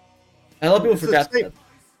 And a lot of people forget that.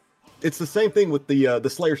 It's the same thing with the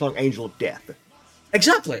Slayer song "Angel of Death."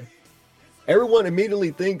 Exactly. Everyone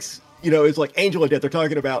immediately thinks, it's like Angel of Death. They're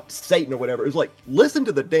talking about Satan or whatever. It's like, listen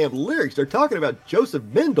to the damn lyrics. They're talking about Joseph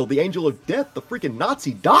Mendel, the Angel of Death, the freaking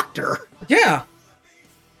Nazi doctor. Yeah.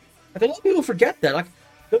 Like, a lot of people forget that. Like,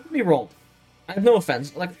 don't get me wrong. I have no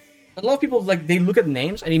offense. Like, a lot of people, they look at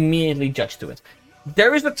names and immediately judge to it.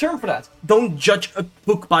 There is a term for that. Don't judge a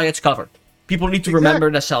book by its cover. People need to remember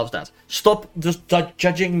themselves that. Stop just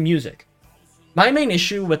judging music. My main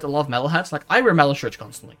issue with a lot of metalheads, I wear metal shirts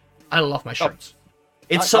constantly. I love my shirts.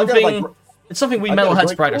 It's something we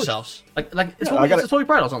metalheads pride ourselves. It's what we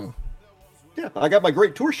pride ourselves on. Yeah, I got my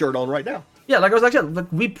great tour shirt on right now. Yeah,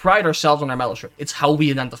 we pride ourselves on our metal shirt. It's how we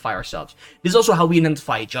identify ourselves. This is also how we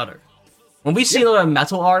identify each other. When we see another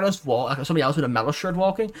metal artist somebody else with a metal shirt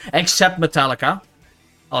walking, except Metallica,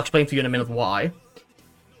 I'll explain to you in a minute why.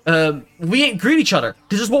 We greet each other.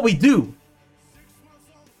 This is what we do.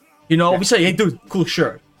 We say, hey, dude, cool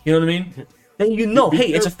shirt. You know what I mean? Then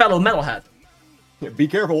hey, it's a fellow metalhead. Yeah, be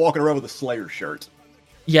careful walking around with a Slayer shirt.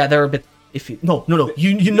 Yeah, they're a bit iffy. No.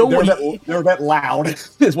 You know they're a bit loud,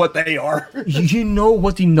 is what they are. You know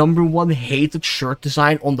what the #1 hated shirt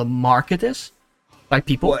design on the market is? By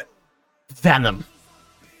people? What? Venom.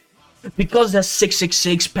 Because there's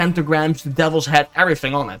 666, pentagrams, the devil's head,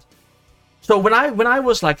 everything on it. So when I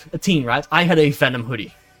was a teen, right, I had a Venom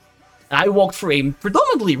hoodie. And I walked through a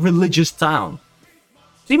predominantly religious town.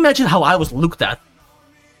 So imagine how I was looked at.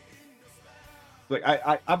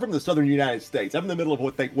 I'm from the southern United States. I'm in the middle of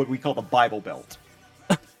what we call the Bible Belt.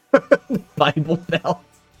 Bible Belt?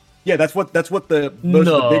 Yeah, that's what the most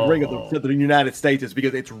of the big ring of the United States is,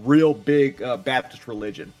 because it's real big Baptist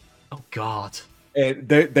religion. Oh God! And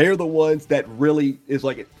they're the ones that really is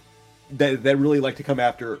that really like to come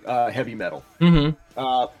after heavy metal. Mm-hmm.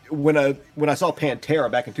 When I saw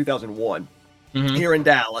Pantera back in 2001 here in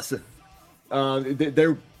Dallas,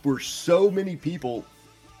 there were so many people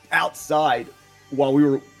outside while we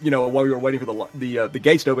were waiting for the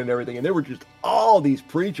gates to open and everything, and there were just all these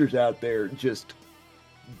preachers out there just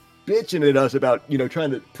bitching at us about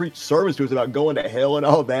trying to preach sermons to us about going to hell and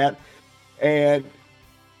all that, and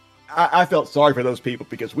I felt sorry for those people,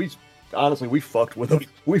 because we fucked with them.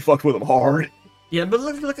 We fucked with them hard. Yeah, but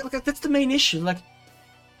look, that's the main issue.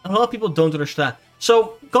 A lot of people don't understand.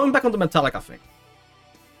 So going back on the Metallica thing.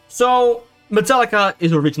 So Metallica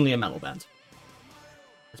is originally a metal band.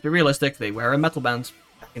 Let's be realistic. They were a metal band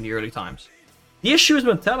back in the early times. The issue with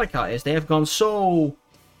Metallica is they have gone so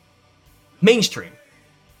mainstream.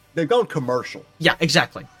 They've gone commercial. Yeah,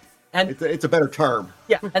 exactly. And it's a better term.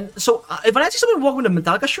 Yeah, and so if I see someone walking with a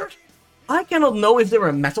Metallica shirt, I cannot know if they were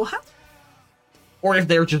a metalhead or if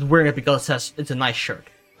they're just wearing it because it says it's a nice shirt.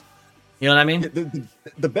 You know what I mean?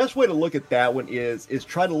 The best way to look at that one is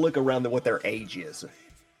try to look around at what their age is.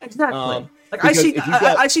 Exactly.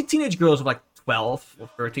 I see teenage girls of 12 or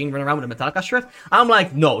 13 running around with a Metallica shirt. I'm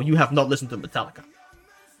like, no, you have not listened to Metallica.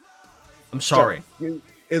 I'm sorry. So,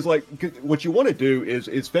 is what you want to do is,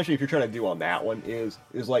 especially if you're trying to do on that one, is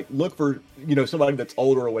look for somebody that's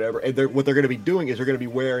older or whatever, and what they're going to be doing is they're going to be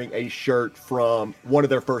wearing a shirt from one of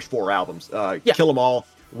their first 4 albums: Kill 'Em All,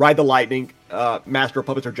 Ride the Lightning, Master of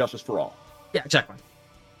Puppets, or Justice for All. Yeah, exactly.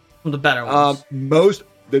 From the better ones. Those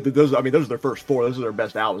are their first 4. Those are their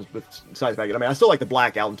best albums. Besides that, I still like the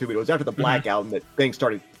Black Album too, but it was after the Black Album that things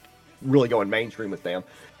started really going mainstream with them.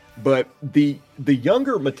 But the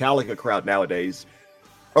younger Metallica crowd nowadays,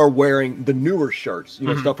 are wearing the newer shirts,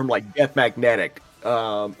 Mm-hmm. stuff from like Death Magnetic,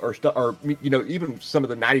 or stuff, or even some of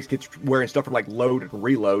the '90s kids wearing stuff from like Load and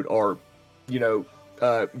Reload, or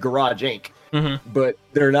Garage Inc. Mm-hmm. But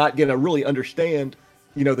they're not gonna really understand,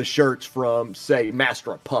 the shirts from say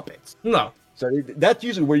Master of Puppets. No. So that's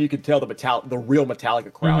usually where you can tell the real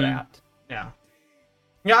Metallica crowd Mm-hmm. at. Yeah.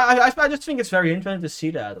 Yeah, I just think it's very interesting to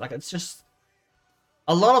see that. Like, it's just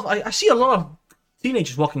a lot of I see a lot of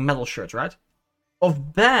teenagers walking metal shirts, right?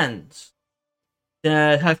 Of bands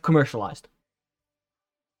that have commercialized.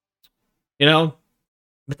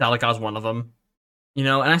 Metallica is one of them. And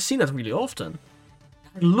I see that really often.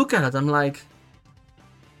 I look at it, I'm like,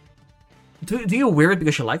 do you wear it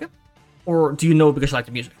because you like it? Or do you know it because you like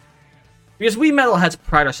the music? Because we metalheads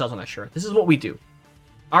pride ourselves on that shirt. This is what we do.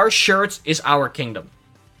 Our shirts is our kingdom.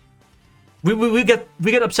 We get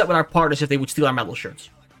upset with our partners if they would steal our metal shirts.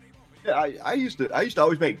 Yeah, I used to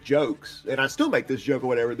always make jokes, and I still make this joke or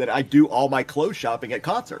whatever, that I do all my clothes shopping at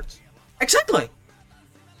concerts. Exactly.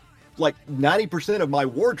 Like 90% of my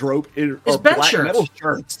wardrobe are band black shirts. metal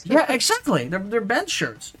shirts. Yeah, exactly. They're band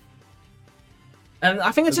shirts. And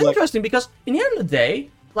I think it's It's like- interesting because in the end of the day,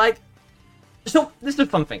 so this is a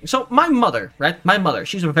fun thing. So my mother, right? My mother,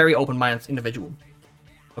 she's a very open-minded individual.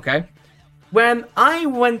 Okay? When I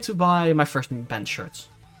went to buy my first band shirts,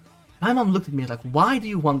 my mom looked at me like, why do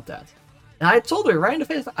you want that? And I told her right in the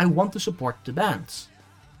face, I want to support the bands.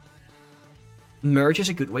 Merch is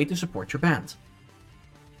a good way to support your band.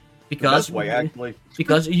 Because That's way, actually.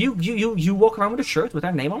 Because you walk around with a shirt with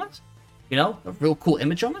their name on it, a real cool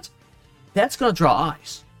image on it, that's gonna draw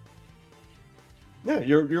eyes. Yeah,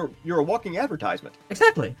 you're a walking advertisement.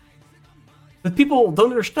 Exactly. But people don't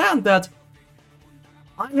understand that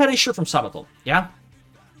I had a shirt from Sabaton, yeah?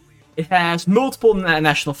 It has multiple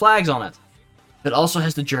national flags on it. It also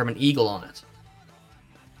has the German eagle on it.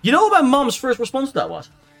 You know what my mom's first response to that was?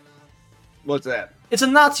 What's that? It's a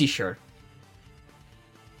Nazi shirt.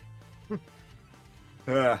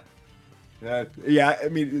 Yeah, I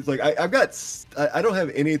mean, it's like I've got. I don't have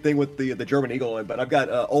anything with the German eagle on it, but I've got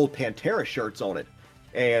old Pantera shirts on it,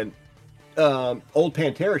 and old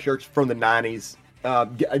Pantera shirts from the '90s.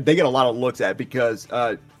 They get a lot of looks at because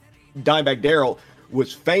Dimebag Darrell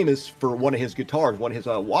was famous for one of his guitars, one of his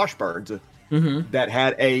Washburns, that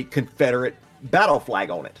had a Confederate battle flag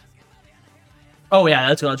on it. Oh yeah,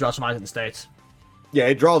 that's gonna draw some eyes in the States. Yeah,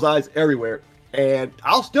 it draws eyes everywhere, and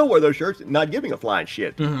I'll still wear those shirts, not giving a flying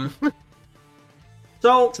shit.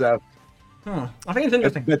 So, So, I think it's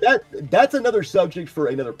interesting. but that's another subject for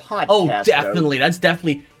another podcast. Oh, though. definitely. That's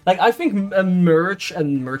definitely I think merch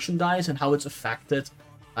and merchandise and how it's affected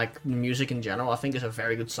music in general. I think is a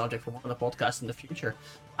very good subject for one of the podcasts in the future.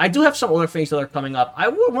 I do have some other things that are coming up. I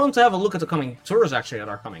would want to have a look at the coming tours actually that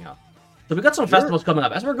are coming up. So we got some festivals coming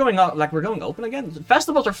up as we're going out. We're going open again.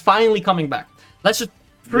 Festivals are finally coming back. Let's just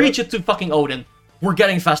preach it to fucking Odin. We're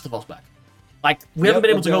getting festivals back. We haven't been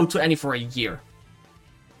able to go to any for a year.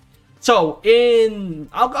 So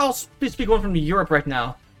I'll speak one from Europe right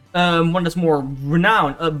now. One that's more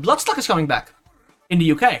renowned. Bloodstock is coming back in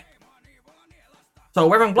the UK. So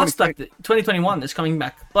we're having Bloodstock 2021 is coming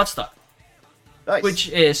back. Bloodstock, Nice. which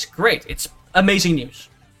is great. It's amazing news.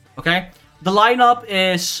 Okay, the lineup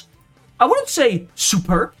is, I wouldn't say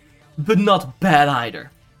superb, but not bad either.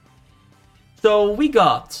 So we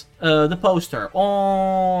got the poster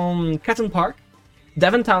on Catton Park,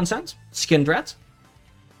 Devon Townsend, Skindred,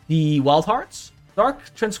 the Wild Hearts, Dark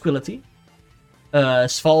Tranquility,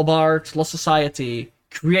 Svalbard, Lost Society,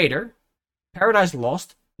 Creator, Paradise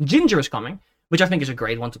Lost, Ginger is coming, which I think is a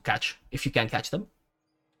great one to catch if you can catch them.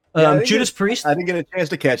 Judas Priest. I didn't get a chance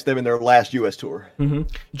to catch them in their last U.S. tour.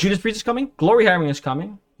 Judas Priest is coming. Glory Herring is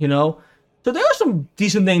coming. So there are some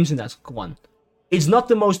decent names in that one. It's not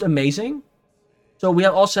the most amazing. So we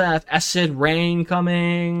also have Acid Rain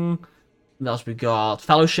coming. What else we got?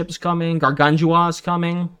 Fellowship is coming. Gargantua is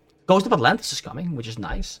coming. Ghost of Atlantis is coming, which is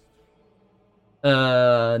nice.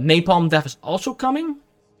 Napalm Death is also coming.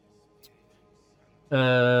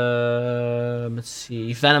 Let's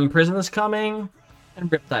see. Venom Prison is coming. And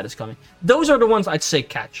Riptide is coming. Those are the ones I'd say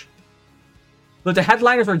catch. But the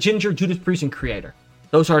headliners are Ginger, Judas Priest, and Creator.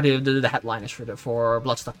 Those are the headliners for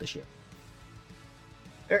Bloodstock this year.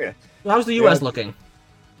 Okay. So how's the US looking?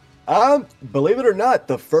 Believe it or not,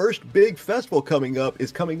 the first big festival coming up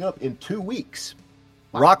is coming up in 2 weeks.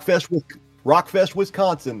 Wow. Rockfest,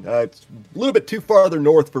 Wisconsin. It's a little bit too farther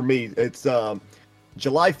north for me. It's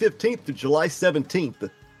July 15th to July 17th.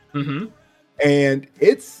 And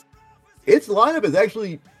its lineup is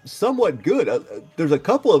actually somewhat good. There's a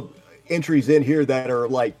couple of entries in here that are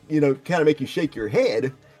kind of make you shake your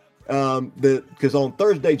head. Because on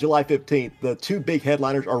Thursday, July 15th, the two big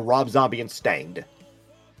headliners are Rob Zombie and Stained.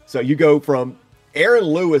 So you go from Aaron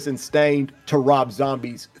Lewis and Stained to Rob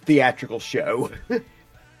Zombie's theatrical show.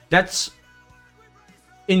 That's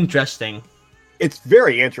interesting. It's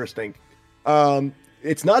very interesting.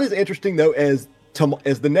 It's not as interesting though as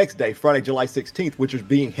the next day, Friday, July 16th, which is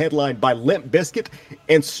being headlined by Limp Bizkit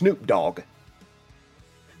and Snoop Dogg.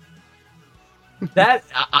 That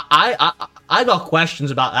I got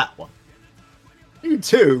questions about that one. You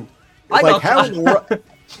too. Like how in the world,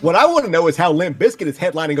 what I want to know is how Limp Bizkit is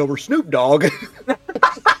headlining over Snoop Dogg.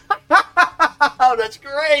 Oh, that's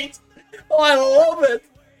great! Oh, I love it.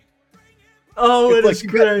 Oh, it is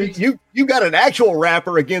great. You got an actual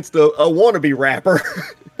rapper against a wannabe rapper.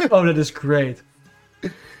 Oh, that is great.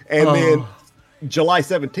 And then July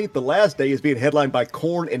 17th, the last day, is being headlined by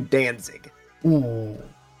Korn and Danzig. Ooh.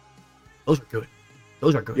 Those are good.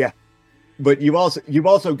 Those are good. Yeah. But you've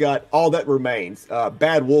also got All That Remains.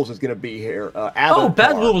 Bad Wolves is going to be here. Avatar,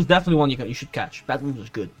 Bad Wolves is definitely one you should catch. Bad Wolves is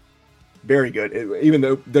good. Very good. Even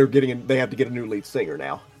though they have to get a new lead singer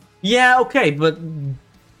now. Yeah, okay, but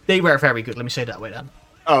they were very good. Let me say it that way then.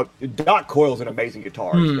 Doc Coyle's an amazing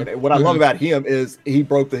guitarist. And what I love about him is he's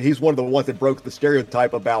one of the ones that broke the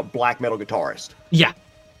stereotype about black metal guitarist. Yeah,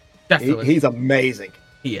 definitely. He's amazing.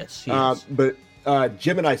 He is. But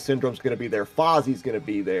Gemini Syndrome's going to be there. Fozzie's going to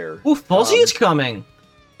be there. Ooh, Fozzy is coming.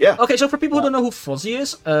 Yeah. Okay, so for people who don't know who Fozzy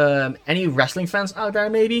is, any wrestling fans out there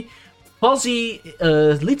maybe, Fozzy,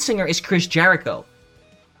 lead singer is Chris Jericho,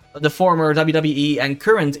 the former WWE and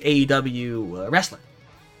current AEW wrestler.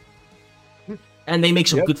 And they make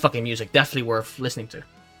some good fucking music. Definitely worth listening to.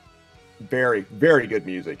 Very, very good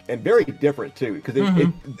music, and very different too. Because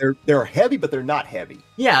they're heavy, but they're not heavy.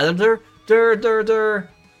 Yeah, they're.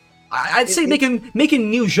 I'd say they can make a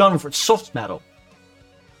new genre for soft metal.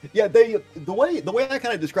 Yeah, the way I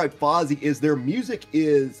kind of describe Fozzy is their music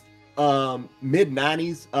is mid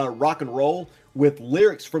 '90s rock and roll with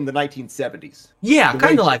lyrics from the 1970s. Yeah,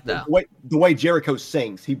 kind of like that. The way Jericho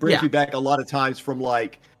sings, he brings me back a lot of times from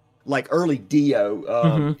like early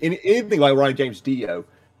Dio, anything like Ronnie James Dio,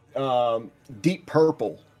 Deep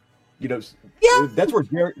Purple. You know, that's where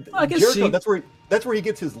Jericho. That's where he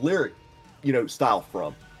gets his lyric, style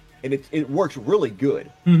from, and it works really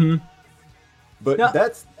good. Mm-hmm. But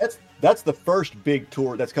that's the first big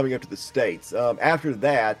tour that's coming up to the States. After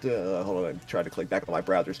that, hold on, I'm trying to click back on my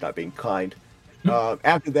browser. It's not being kind.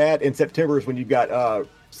 After that, in September is when you've got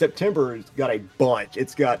September's got a bunch.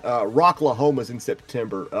 It's got Rocklahoma's in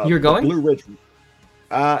September. You're going? Blue Ridge.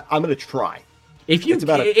 I'm gonna try. If you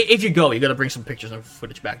go, you gotta bring some pictures and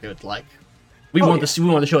footage back to it. Like we want to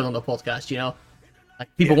show it on the podcast.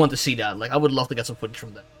 Like people want to see that. Like I would love to get some footage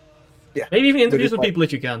from that. Yeah, maybe even interviews with people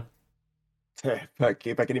if you can.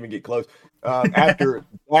 If I can even get close. After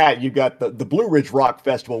that, you got the Blue Ridge Rock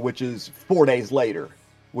Festival, which is 4 days later.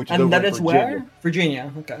 And that is Virginia. Where?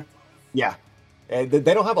 Virginia. Okay. Yeah. And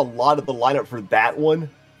they don't have a lot of the lineup for that one.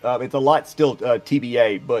 It's a lot still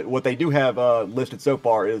TBA, but what they do have listed so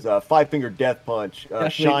far is Five Finger Death Punch,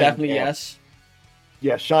 definitely yes.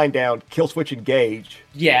 Yeah, Shinedown, Killswitch Engage.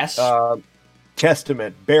 Yes.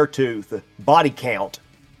 Testament, Beartooth, Body Count,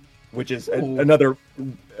 which is another.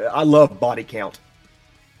 I love Body Count.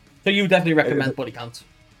 So you definitely recommend Body Count.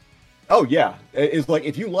 Oh yeah, it's like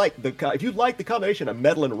if you like the combination of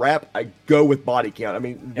metal and rap, I go with Body Count. I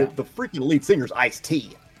mean, the freaking lead singer's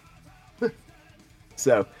Ice-T.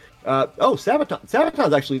 So,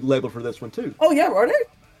 Sabaton's actually labeled for this one too. Oh yeah, are they?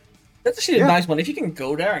 That's actually a nice one. If you can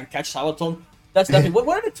go there and catch Sabaton, that's definitely.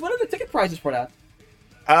 what are the ticket prices for that?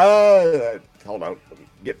 Hold on, let me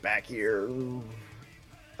get back here. I'm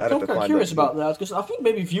kind of curious about that because I think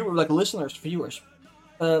maybe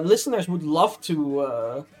listeners would love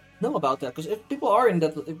to know about that, because if people are in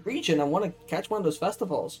that region and want to catch one of those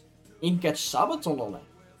festivals, you can catch Sabaton on it.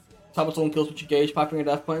 Sabaton, Killswitch Engage, Five Finger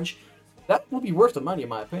Death Punch. That would be worth the money, in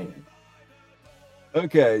my opinion.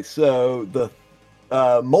 Okay, so the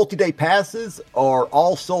multi-day passes are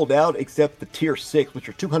all sold out except the Tier 6, which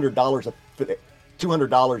are $200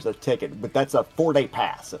 a ticket, but that's a 4-day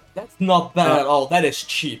pass. That's not bad at all. That is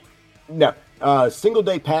cheap. No,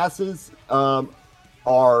 single-day passes are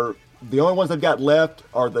the only ones I've got left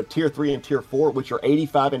are the Tier 3 and Tier 4, which are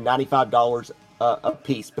 $85 and $95 a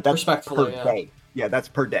piece, but that's per day. Yeah, that's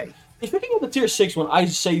per day. If you can get the Tier 6 one, I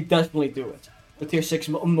say definitely do it. The Tier 6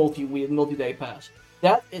 multi-day pass.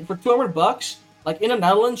 That for $200, like in the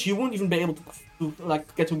Netherlands, you wouldn't even be able to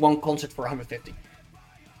get to one concert for 150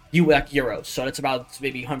 euros. So that's about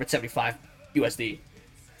maybe 175 USD.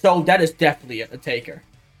 So that is definitely a taker.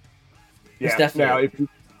 Yeah.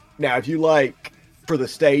 Now, if you like for the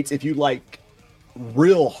States, if you like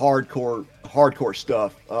real hardcore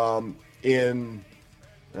stuff. In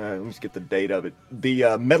Let me just get the date of it.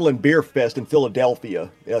 The Metal and Beer Fest in Philadelphia,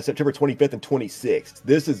 September 25th and 26th.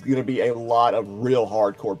 This is going to be a lot of real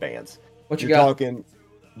hardcore bands. What you You're got?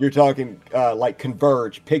 talking like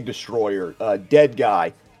Converge, Pig Destroyer, Dead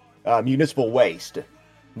Guy, Municipal Waste,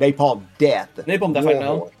 Napalm Death, Napalm Death, I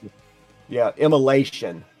know. Warhorse. Yeah,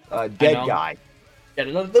 Immolation, Dead know. Guy. Yeah,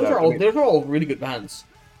 those are all really good bands.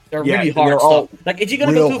 They're Yeah, really and hard they're stuff. all Like if you're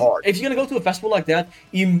gonna real go to hard. if you're gonna go to a festival like that,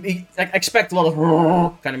 you like expect a lot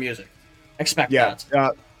of kind of music. Expect Yeah,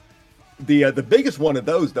 that. the biggest one of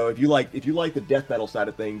those though, if you like the death metal side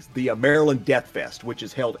of things, the Maryland Death Fest, which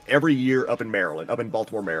is held every year up in Maryland, up in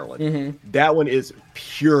Baltimore, Maryland. Mm-hmm. That one is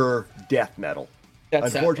pure death metal.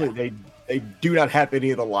 That's Unfortunately, they do not have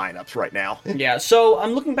any of the lineups right now. Yeah, so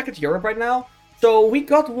I'm looking back at Europe right now. So we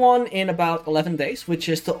got one in about 11 days, which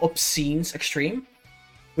is the Obscenes Extreme,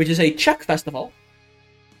 which is a Czech festival.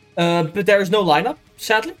 But there is no lineup,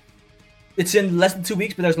 sadly. It's in less than 2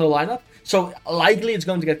 weeks, but there's no lineup. So likely it's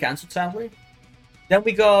going to get cancelled, sadly. Then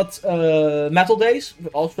we got Metal Days,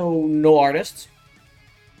 but also no artists.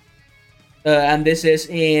 And this is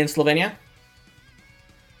in Slovenia.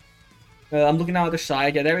 I'm looking now at the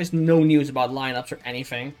site. Yeah, there is no news about lineups or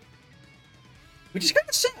anything. Which is kind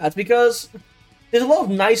of sad, because there's a lot of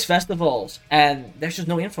nice festivals, and there's just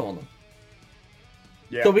no info on them.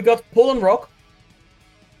 Yeah. So we got Poland Rock,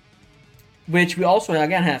 which we also,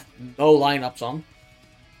 again, have no lineups on.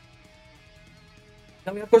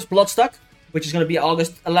 Then we have, of course, Bloodstock, which is going to be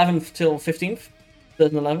August 11th till 15th,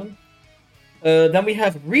 2011. Then we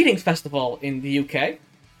have Reading Festival in the UK.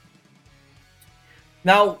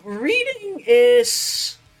 Now, Reading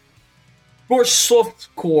is more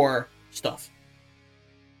softcore stuff.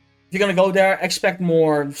 If you're going to go there, expect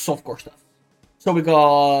more softcore stuff. So we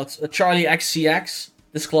got Charlie XCX,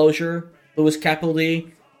 Disclosure, Lewis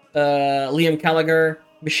Capaldi, Liam Gallagher,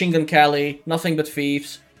 Machine Gun Kelly, Nothing But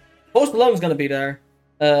Thieves. Post Malone is going to be there.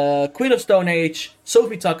 Queen of Stone Age,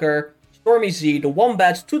 Sophie Tucker, Stormy Z, The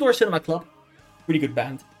Wombats, Two Door Cinema Club, pretty good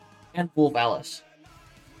band, and Wolf Alice.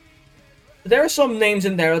 There are some names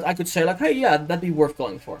in there that I could say like, hey, yeah, that'd be worth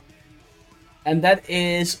going for. And that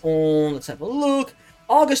is on, let's have a look,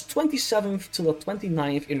 August 27th to the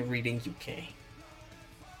 29th in Reading, UK.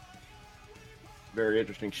 Very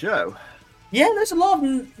interesting show. Yeah, there's a lot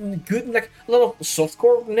of good, like, a lot of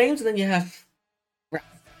softcore names, and then you have rap.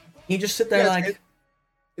 You just sit there like...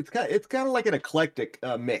 It's kind of like an eclectic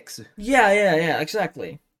mix. Yeah,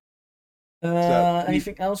 exactly.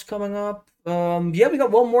 Anything else coming up? Yeah, we got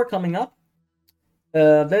one more coming up.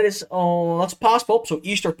 That is on, that's Paaspop, so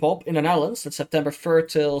Easter Pop in the Netherlands. That's September 3rd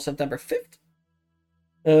till September 5th.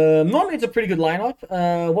 Normally it's a pretty good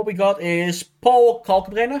lineup. What we got is Paul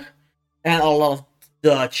Kalkbrenner and a lot of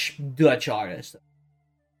Dutch artists.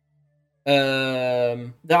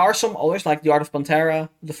 There are some others like The Art of Pantera,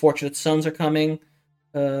 The Fortunate Sons are coming.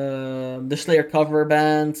 The Slayer cover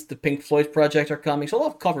band, the Pink Floyd project are coming. So a lot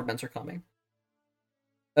of cover bands are coming.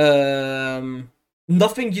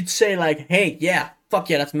 Nothing you'd say like, hey, yeah, fuck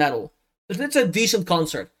yeah, that's metal. But it's a decent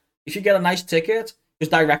concert. If you get a nice ticket,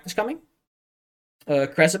 because Direct is coming.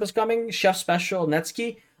 Cresip is coming. Chef Special,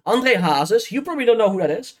 Netsky. Andre Hazes, you probably don't know who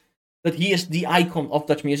that is, but he is the icon of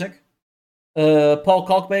Dutch music. Paul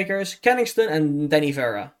Kalkbakers, Kenningston, and Danny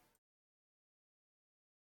Vera.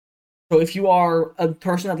 So if you are a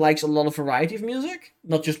person that likes a lot of variety of music,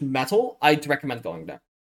 not just metal, I'd recommend going there.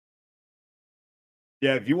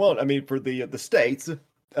 Yeah, if you want, I mean, for the States,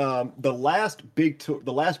 the last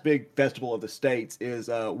big festival of the States is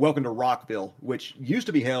Welcome to Rockville, which used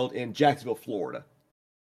to be held in Jacksonville, Florida.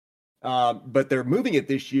 But they're moving it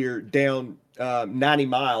this year down 90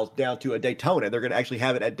 miles down to a Daytona. They're going to actually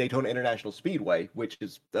have it at Daytona International Speedway, which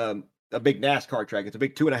is a big NASCAR track. It's a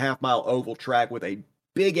big 2.5-mile oval track with a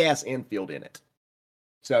big ass infield in it.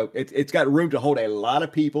 So it's got room to hold a lot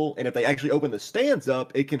of people, and if they actually open the stands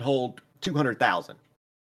up, it can hold 200,000.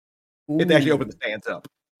 If they actually open the stands up.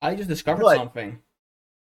 I just discovered something.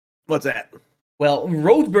 What's that? Well,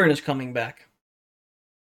 Roadburn is coming back.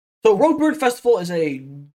 So Roadburn Festival is a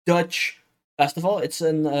Dutch festival. It's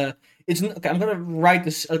okay, I'm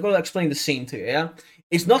gonna explain the scene to you. Yeah,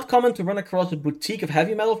 it's not common to run across a boutique of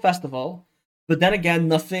heavy metal festival, but then again,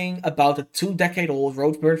 nothing about a 2-decade-old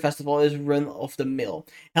Roadburn Festival is run of the mill.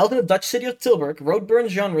 Held in the Dutch city of Tilburg, Roadburn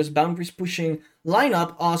genre's boundaries-pushing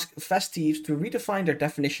lineup asks festives to redefine their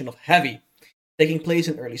definition of heavy. Taking place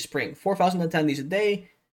in early spring, 4,000 attendees a day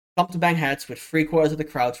come to bang heads with 3/4 of the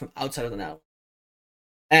crowd from outside of the Netherlands.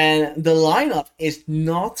 And the lineup is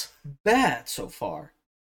not bad so far.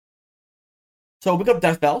 So we got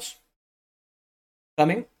Death Bells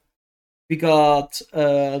coming. We got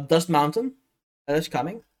Dust Mountain that is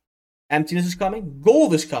coming. Emptiness is coming.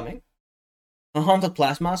 Gold is coming. A Haunted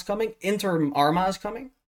Plasma is coming. Interim Arma is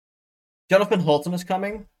coming. Jonathan Holton is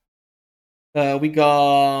coming. We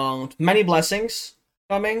got Many Blessings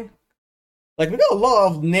coming. Like, we got a lot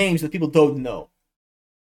of names that people don't know.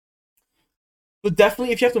 But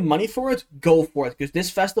definitely, if you have the money for it, go for it. Because this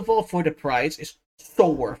festival, for the price, is so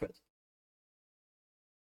worth it.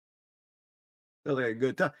 Sounds like a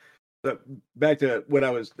good time. But back to what I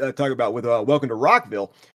was talking about with Welcome to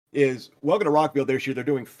Rockville. Welcome to Rockville this year, they're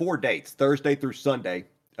doing 4 dates, Thursday through Sunday.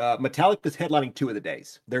 Metallica's headlining 2 of the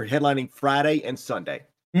days. They're headlining Friday and Sunday.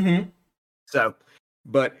 Mm-hmm. So,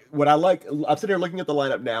 but what I like, I'm sitting here looking at the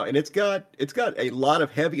lineup now, and it's got a lot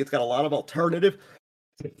of heavy, it's got a lot of alternative.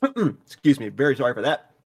 Excuse me, very sorry for that.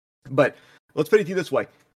 But let's put it to you this way.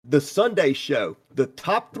 The Sunday show, the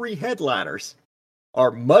top 3 headliners are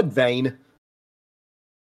Mudvayne,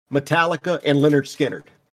 Metallica, and Lynyrd Skynyrd.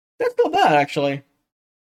 That's not bad, actually.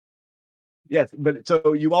 Yes, but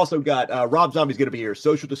so you also got Rob Zombie's going to be here.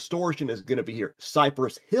 Social Distortion is going to be here.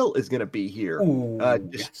 Cypress Hill is going to be here. Ooh,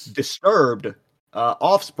 yes. Disturbed,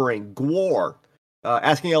 Offspring, Gwar,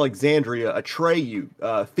 Asking Alexandria, Atreyu,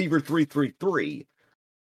 Fever 333,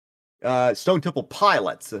 Stone Temple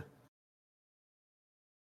Pilots.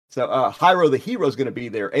 So Hyro the Hero is going to be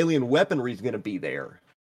there. Alien Weaponry is going to be there.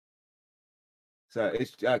 So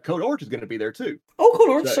it's Code Orange is going to be there too. Oh, Code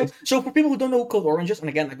Orange. So for people who don't know who Code Orange is, and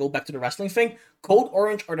again, I go back to the wrestling thing, Code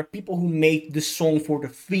Orange are the people who made the song for The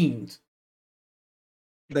Fiend.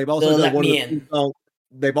 They've also done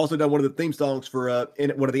they've also done one of the theme songs for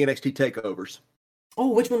one of the NXT takeovers. Oh,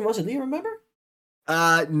 which one was it? Do you remember?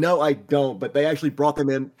 No, I don't. But they actually brought them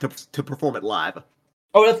in to perform it live.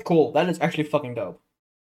 Oh, that's cool. That is actually fucking dope.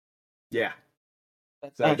 Yeah,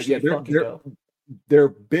 that's actually fucking dope. They're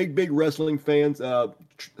big wrestling fans.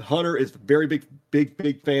 Hunter is very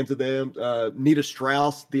big fans of them. Nita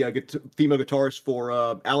Strauss, the female guitarist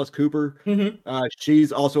for Alice Cooper,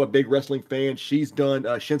 she's also a big wrestling fan. She's done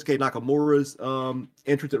Shinsuke Nakamura's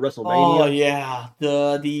entrance at WrestleMania. Oh yeah,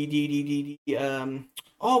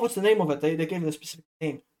 what's the name of it? They gave it a specific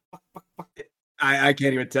name. I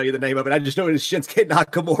can't even tell you the name of it. I just know it is Shinsuke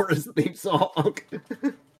Nakamura's theme song.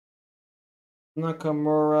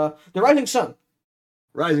 Nakamura, The Rising Sun.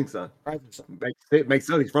 Rising Sun. Makes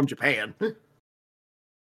sense. He's from Japan.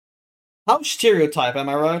 How stereotype, am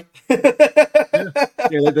I right?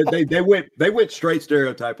 They went straight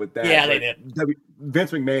stereotype with that. Yeah, they did.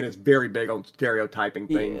 Vince McMahon is very big on stereotyping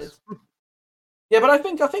things. Yeah, but I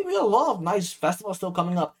think we have a lot of nice festivals still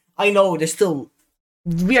coming up. I know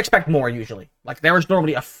we expect more usually. Like there is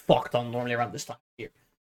normally a fuck ton normally around this time of year.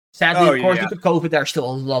 Sadly, of course, due to COVID, there are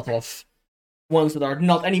still a lot of ones that are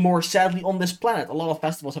not anymore, sadly, on this planet. A lot of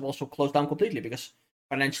festivals have also closed down completely because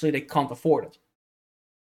financially they can't afford it.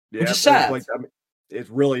 Yeah, which is sad. It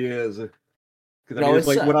really is. Because it's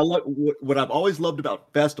like sad. What I've always loved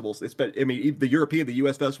about festivals, the European, the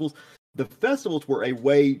US festivals, the festivals were a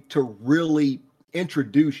way to really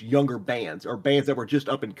introduce younger bands or bands that were just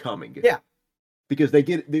up and coming. Yeah. Because they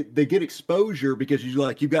get exposure because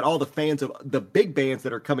you've got all the fans of the big bands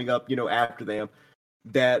that are coming up, after them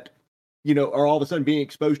that are all of a sudden being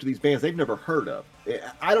exposed to these bands they've never heard of.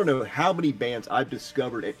 I don't know how many bands I've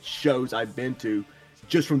discovered at shows I've been to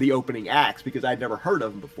just from the opening acts because I'd never heard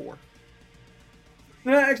of them before.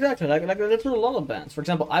 Yeah, exactly. Like there's a lot of bands. For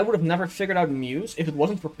example, I would have never figured out Muse if it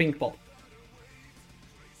wasn't for Pinkpop.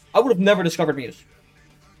 I would have never discovered Muse.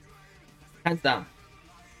 Hands down.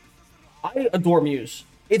 I adore Muse.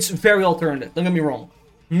 It's very alternative. Don't get me wrong.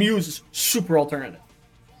 Muse is super alternative.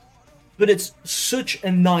 But it's such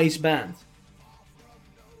a nice band.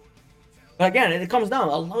 But again, it comes down.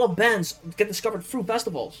 A lot of bands get discovered through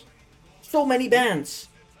festivals. So many bands.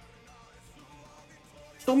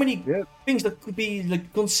 So many things that could be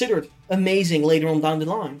considered amazing later on down the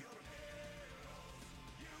line.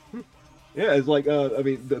 Yeah, it's like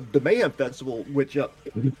the Mayhem Festival, which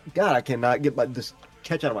God, I cannot get this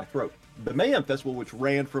catch out of my throat. The Mayhem Festival, which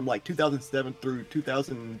ran from 2007 through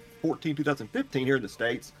 2014, 2015 here in the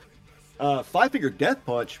States. Five Finger Death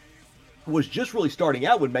Punch was just really starting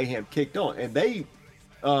out when Mayhem kicked on, and they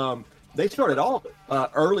started off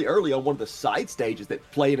early on one of the side stages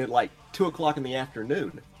that played at 2:00 in the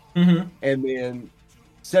afternoon, and then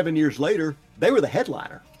 7 years later they were the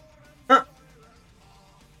headliner. Huh.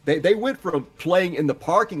 They went from playing in the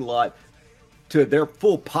parking lot to their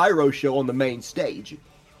full pyro show on the main stage.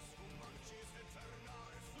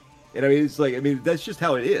 And that's just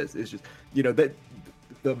how it is. It's just that.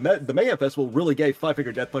 The Mayhem Festival really gave Five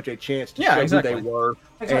Finger Death Punch a chance to show who they were,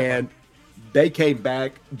 and they came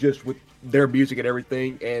back just with their music and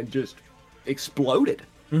everything, and just exploded.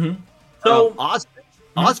 So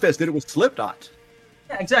Ozfest did it with Slipknot.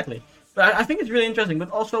 yeah, exactly. But I think it's really interesting.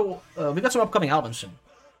 But also, we got some upcoming albums soon,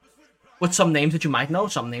 with some names that you might know,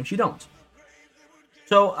 some names you don't.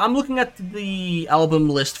 So I'm looking at the album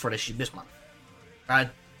list for this month. Right.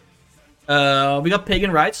 We got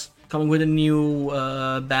Pagan Rites coming with a new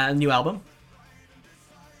new album.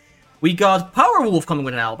 We got Powerwolf coming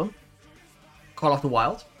with an album, Call of the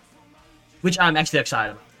Wild, which I'm actually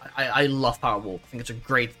excited about. I love Powerwolf. I think it's a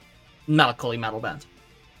great melancholy metal band.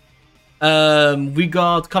 We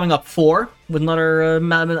got coming up 4 with another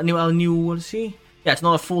new what is he? Yeah, it's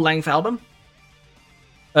not a full length album.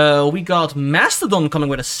 We got Mastodon coming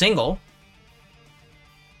with a single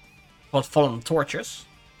called Fallen Torches.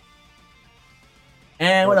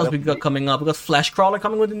 And what else we got coming up? We got Fleshcrawler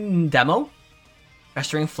coming with a demo.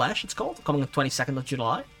 Festering Flesh, it's called, coming on 22nd of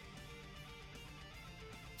July.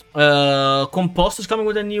 Compost is coming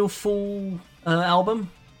with a new full album.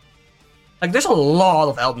 Like, there's a lot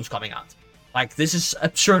of albums coming out. Like, this is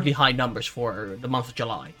absurdly high numbers for the month of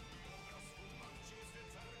July.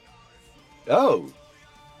 Oh.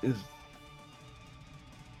 That is.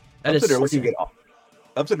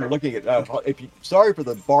 I'm sitting there looking at. Sorry for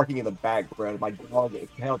the barking in the background. My dog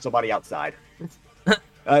found somebody outside.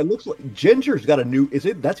 It looks like Ginger's got a new.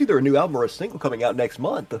 That's either a new album or a single coming out next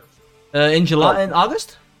month. In July, in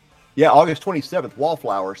August? Yeah, August 27th,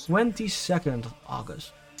 Wallflowers. 22nd of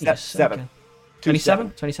August. 7.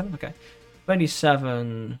 27? 27? Okay.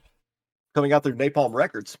 27. Coming out through Napalm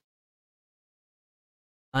Records.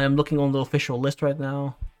 I am looking on the official list right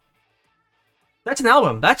now. That's an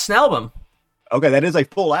album. Okay, that is a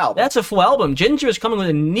full album. That's a full album. Ginger is coming with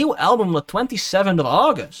a new album on the 27th of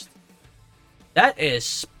August. That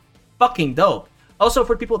is fucking dope. Also,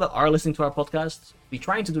 for people that are listening to our podcast, we're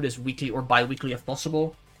trying to do this weekly or bi-weekly if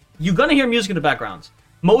possible. You're gonna hear music in the background.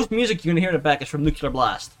 Most music you're gonna hear in the back is from Nuclear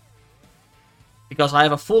Blast. Because I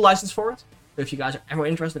have a full license for it. So if you guys are ever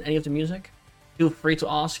interested in any of the music, feel free to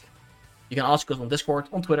ask. You can ask us on Discord,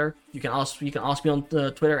 on Twitter. You can ask me on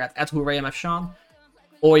Twitter at @HoorayMFSean.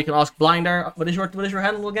 Or you can ask Blinder. What is your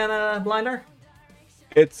handle again, Blinder?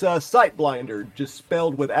 It's Sightblinder, just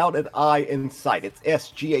spelled without an I in sight. It's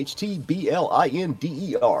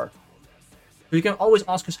SGHTBLINDER. You can always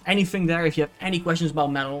ask us anything there if you have any questions about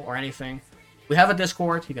metal or anything. We have a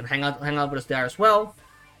Discord. You can hang out with us there as well.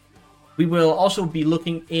 We will also be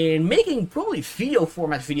looking in making probably video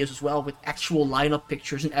format videos as well with actual lineup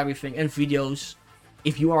pictures and everything and videos.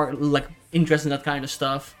 If you are like interested in that kind of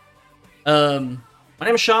stuff. My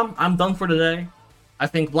name is Sham. I'm done for today. I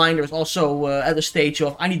think Blinder is also at the stage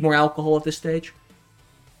of I need more alcohol at this stage.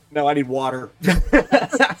 No, I need water.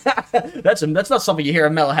 That's not something you hear a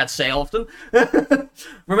metalhead say often.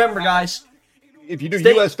 Remember, guys. If you do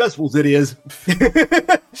U.S. festivals, it is.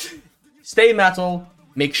 Stay metal.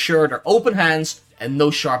 Make sure they're open hands and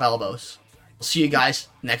no sharp elbows. We'll see you guys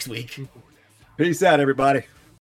next week. Peace out, everybody.